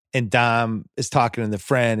 And Dom is talking to the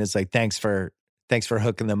friend. It's like, thanks for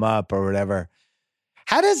hooking them up or whatever.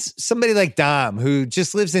 How does somebody like Dom, who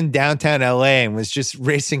just lives in downtown LA and was just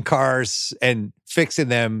racing cars and fixing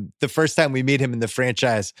them the first time we meet him in the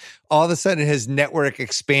franchise, all of a sudden his network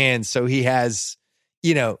expands so he has,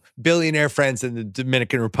 billionaire friends in the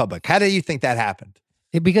Dominican Republic? How do you think that happened?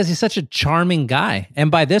 Because he's such a charming guy.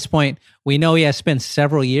 And by this point, we know he has spent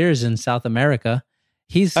several years in South America.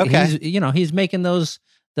 He's making those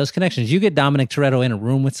connections. You get Dominic Toretto in a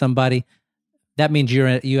room with somebody, that means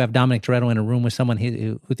you have Dominic Toretto in a room with someone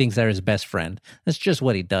who thinks they're his best friend. That's just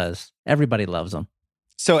what he does. Everybody loves him.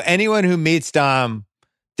 So anyone who meets Dom,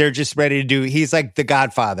 they're just ready to do, he's like the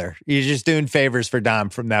Godfather. He's just doing favors for Dom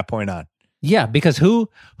from that point on. Yeah, because who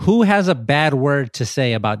has a bad word to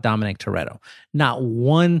say about Dominic Toretto? Not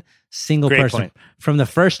one single Great person. point. From the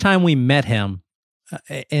first time we met him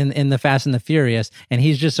in the Fast and the Furious, and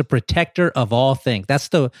he's just a protector of all things. That's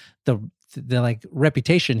the like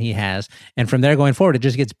reputation he has, and from there going forward, it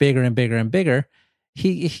just gets bigger and bigger and bigger.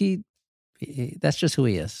 He that's just who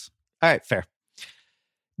he is. All right, fair.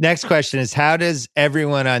 Next question is, how does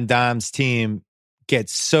everyone on Dom's team get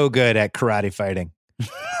so good at karate fighting?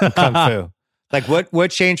 Kung Fu. Like what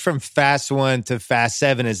changed from Fast 1 to Fast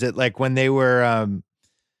 7? Is it like when they were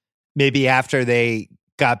maybe after they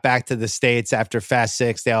got back to the States after Fast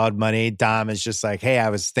 6, they all had money. Dom is just like, hey, I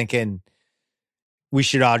was thinking we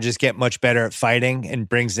should all just get much better at fighting, and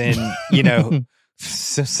brings in,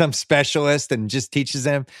 some specialist and just teaches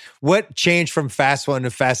them. What changed from Fast 1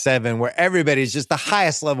 to Fast 7 where everybody's just the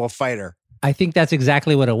highest level fighter? I think that's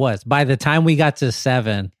exactly what it was. By the time we got to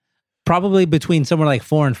 7, probably between somewhere like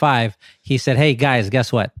 4 and 5, he said, hey guys,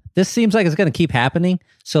 guess what? This seems like it's going to keep happening.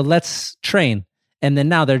 So let's train. And then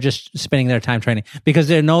now they're just spending their time training because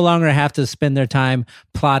they no longer have to spend their time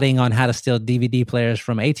plotting on how to steal DVD players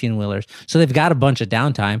from 18-wheelers. So they've got a bunch of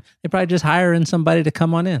downtime. They probably just hire in somebody to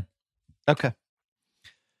come on in. Okay.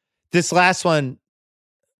 This last one,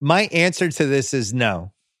 my answer to this is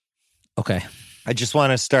no. Okay. I just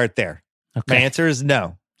want to start there. Okay. My answer is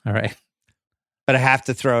no. All right. But I have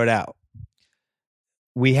to throw it out.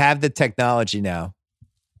 We have the technology now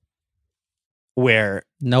where...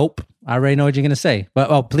 Nope. I already know what you're going to say.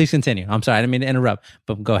 But please continue. I'm sorry. I didn't mean to interrupt,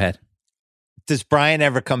 but go ahead. Does Brian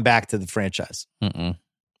ever come back to the franchise? Mm-mm.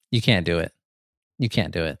 You can't do it. You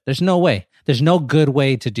can't do it. There's no way. There's no good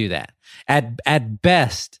way to do that. At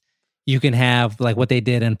best, you can have like what they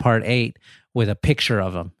did in Part 8 with a picture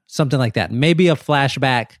of him. Something like that. Maybe a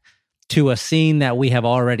flashback to a scene that we have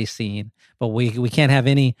already seen. But we can't have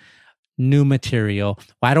any new material.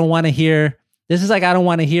 I don't want to hear... This is like, I don't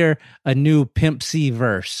want to hear a new Pimp C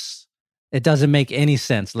verse. It doesn't make any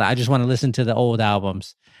sense. I just want to listen to the old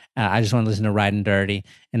albums. I just want to listen to Riding Dirty,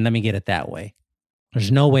 and let me get it that way. There's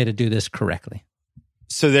no way to do this correctly.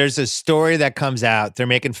 So there's a story that comes out. They're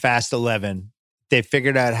making Fast 11. They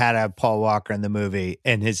figured out how to have Paul Walker in the movie,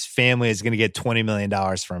 and his family is going to get $20 million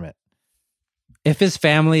from it. If his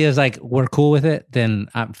family is like, we're cool with it, then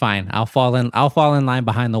I'm fine. I'll fall in line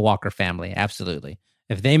behind the Walker family. Absolutely.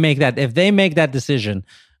 If they make that decision,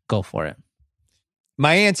 go for it.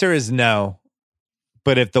 My answer is no.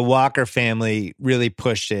 But if the Walker family really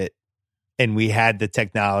pushed it and we had the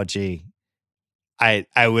technology,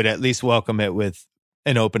 I would at least welcome it with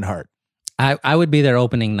an open heart. I would be their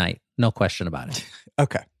opening night. No question about it.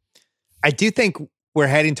 Okay. I do think we're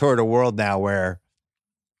heading toward a world now where,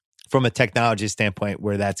 from a technology standpoint,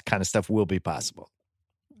 where that kind of stuff will be possible.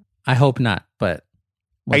 I hope not, but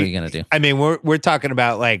what are you going to do? I mean, we're talking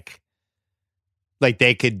about like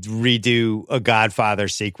they could redo a Godfather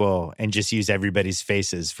sequel and just use everybody's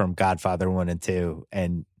faces from Godfather 1 and 2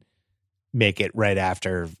 and make it right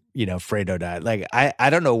after, Fredo died. Like, I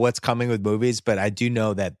don't know what's coming with movies, but I do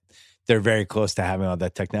know that they're very close to having all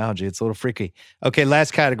that technology. It's a little freaky. Okay,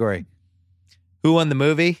 last category. Who won the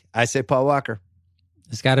movie? I say Paul Walker.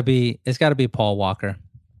 It's got to be Paul Walker.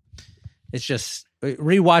 It's just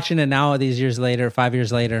rewatching it now, these years later, 5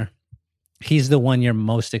 years later, he's the one you're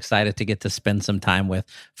most excited to get to spend some time with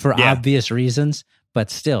for obvious reasons. But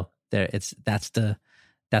still, that's the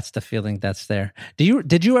feeling that's there.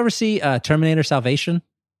 Did you ever see Terminator Salvation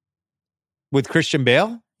with Christian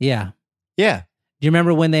Bale? Yeah. Yeah. Do you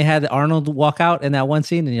remember when they had Arnold walk out in that one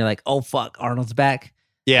scene, and you're like, "Oh fuck, Arnold's back"?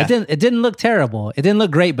 Yeah. It didn't look terrible. It didn't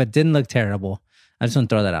look great, but didn't look terrible. I just want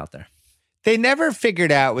to throw that out there. They never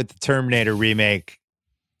figured out with the Terminator remake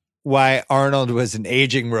why Arnold was an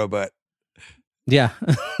aging robot. Yeah.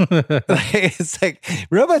 It's like,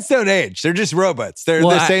 robots don't age. They're just robots. They're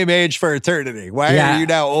the same age for eternity. Why are you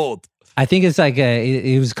now old? I think it's like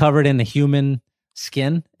he was covered in a human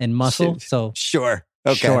skin and muscle. So sure.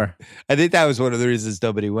 Okay. Sure. I think that was one of the reasons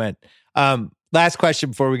nobody went. Last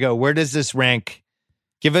question before we go. Where does this rank?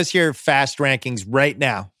 Give us your fast rankings right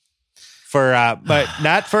now. But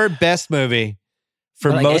not for best movie,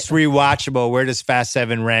 for most rewatchable. Where does Fast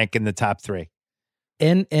 7 rank in the top 3?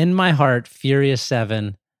 In my heart, Furious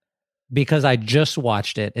 7, because I just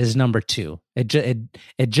watched it, is number 2.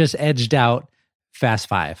 It just edged out Fast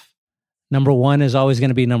Five. Number one is always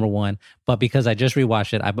going to be number one, but because I just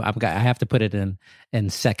rewatched it, I have to put it in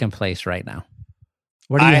second place right now.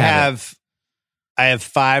 Where do you have it? I have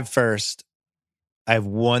 5 first. I have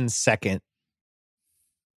 1 second.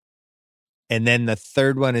 And then the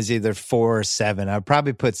third one is either 4 or 7. I'd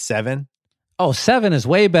probably put 7. Oh, 7 is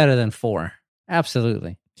way better than 4.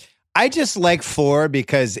 Absolutely. I just like 4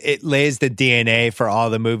 because it lays the DNA for all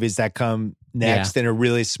the movies that come next in a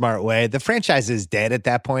really smart way. The franchise is dead at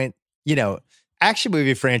that point. You know, action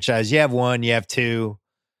movie franchise, you have 1, you have 2.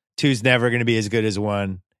 2's never going to be as good as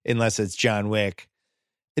 1 unless it's John Wick.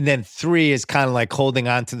 And then 3 is kind of like holding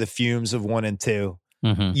on to the fumes of 1 and 2.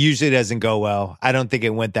 Mm-hmm. Usually doesn't go well. I don't think it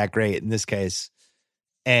went that great in this case.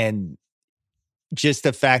 And just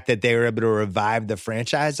the fact that they were able to revive the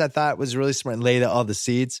franchise, I thought was really smart and laid all the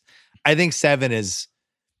seeds. I think 7 is,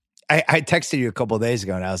 I texted you a couple of days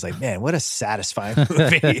ago and I was like, man, what a satisfying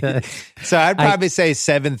movie. So I'd probably say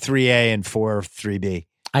 7, 3A and 4, 3B.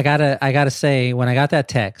 I gotta say, when I got that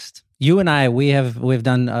text, you and I, we've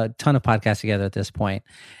done a ton of podcasts together at this point.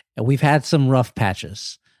 And we've had some rough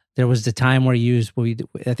patches. There was the time where I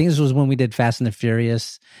think this was when we did Fast and the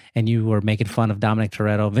Furious, and you were making fun of Dominic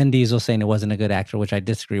Toretto. Vin Diesel saying it wasn't a good actor, which I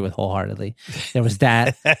disagree with wholeheartedly. There was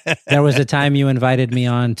that. There was a time you invited me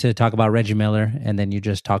on to talk about Reggie Miller, and then you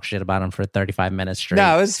just talk shit about him for 35 minutes straight.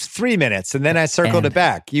 No, it was 3 minutes, and then I circled it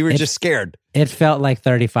back. You were just scared. It felt like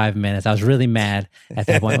 35 minutes. I was really mad at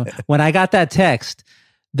that point. When I got that text,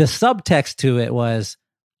 the subtext to it was,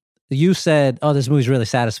 you said, oh, this movie's really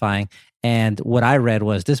satisfying. And what I read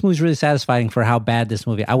was, this movie's really satisfying for how bad this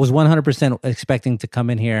movie. I was 100% expecting to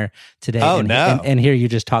come in here today and hear you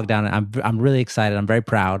just talk down. I'm really excited. I'm very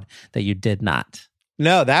proud that you did not.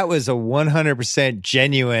 No, that was a 100%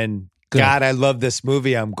 genuine, good. God, I love this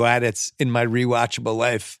movie. I'm glad it's in my rewatchable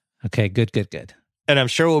life. Okay, good. And I'm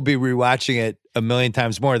sure we'll be rewatching it a million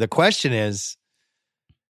times more. The question is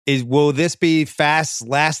will this be Fast's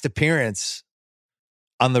last appearance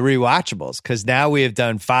on the rewatchables? Because now we have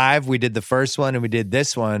done 5. We did the first one and we did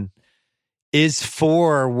this one. Is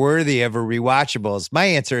 4 worthy of a rewatchables? My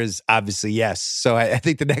answer is obviously yes. So I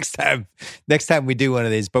think the next time we do one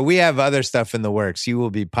of these, but we have other stuff in the works. You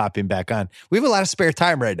will be popping back on. We have a lot of spare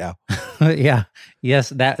time right now. Yeah. Yes,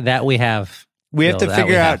 that we have. We have to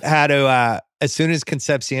figure out how to, as soon as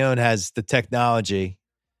Concepcion has the technology,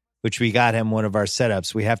 which we got him one of our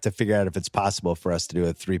setups, we have to figure out if it's possible for us to do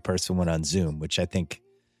a 3-person one on Zoom, which I think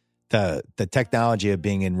the technology of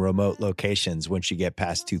being in remote locations, once you get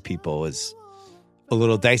past 2 people, is a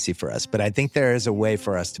little dicey for us. But I think there is a way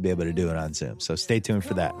for us to be able to do it on Zoom. So stay tuned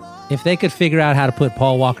for that. If they could figure out how to put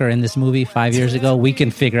Paul Walker in this movie 5 years ago, we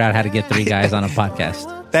can figure out how to get 3 guys on a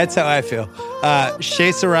podcast. That's how I feel.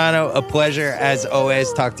 Shea Serrano, a pleasure as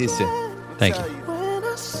always. Talk to you soon. Thank you. When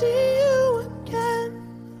I see you again.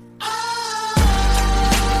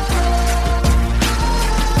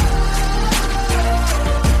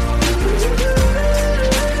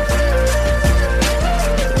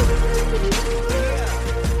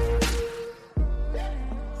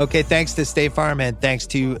 Okay, thanks to State Farm and thanks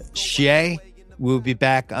to Shea. We'll be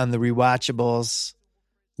back on the rewatchables.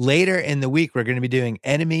 Later in the week, we're going to be doing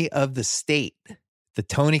Enemy of the State, the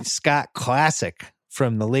Tony Scott classic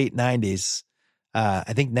from the late 90s.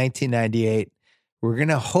 I think 1998. We're going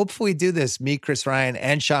to hopefully do this, me, Chris Ryan,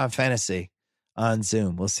 and Sean Fennessy on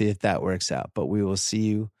Zoom. We'll see if that works out, but we will see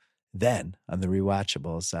you then on the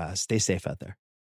rewatchables. Stay safe out there.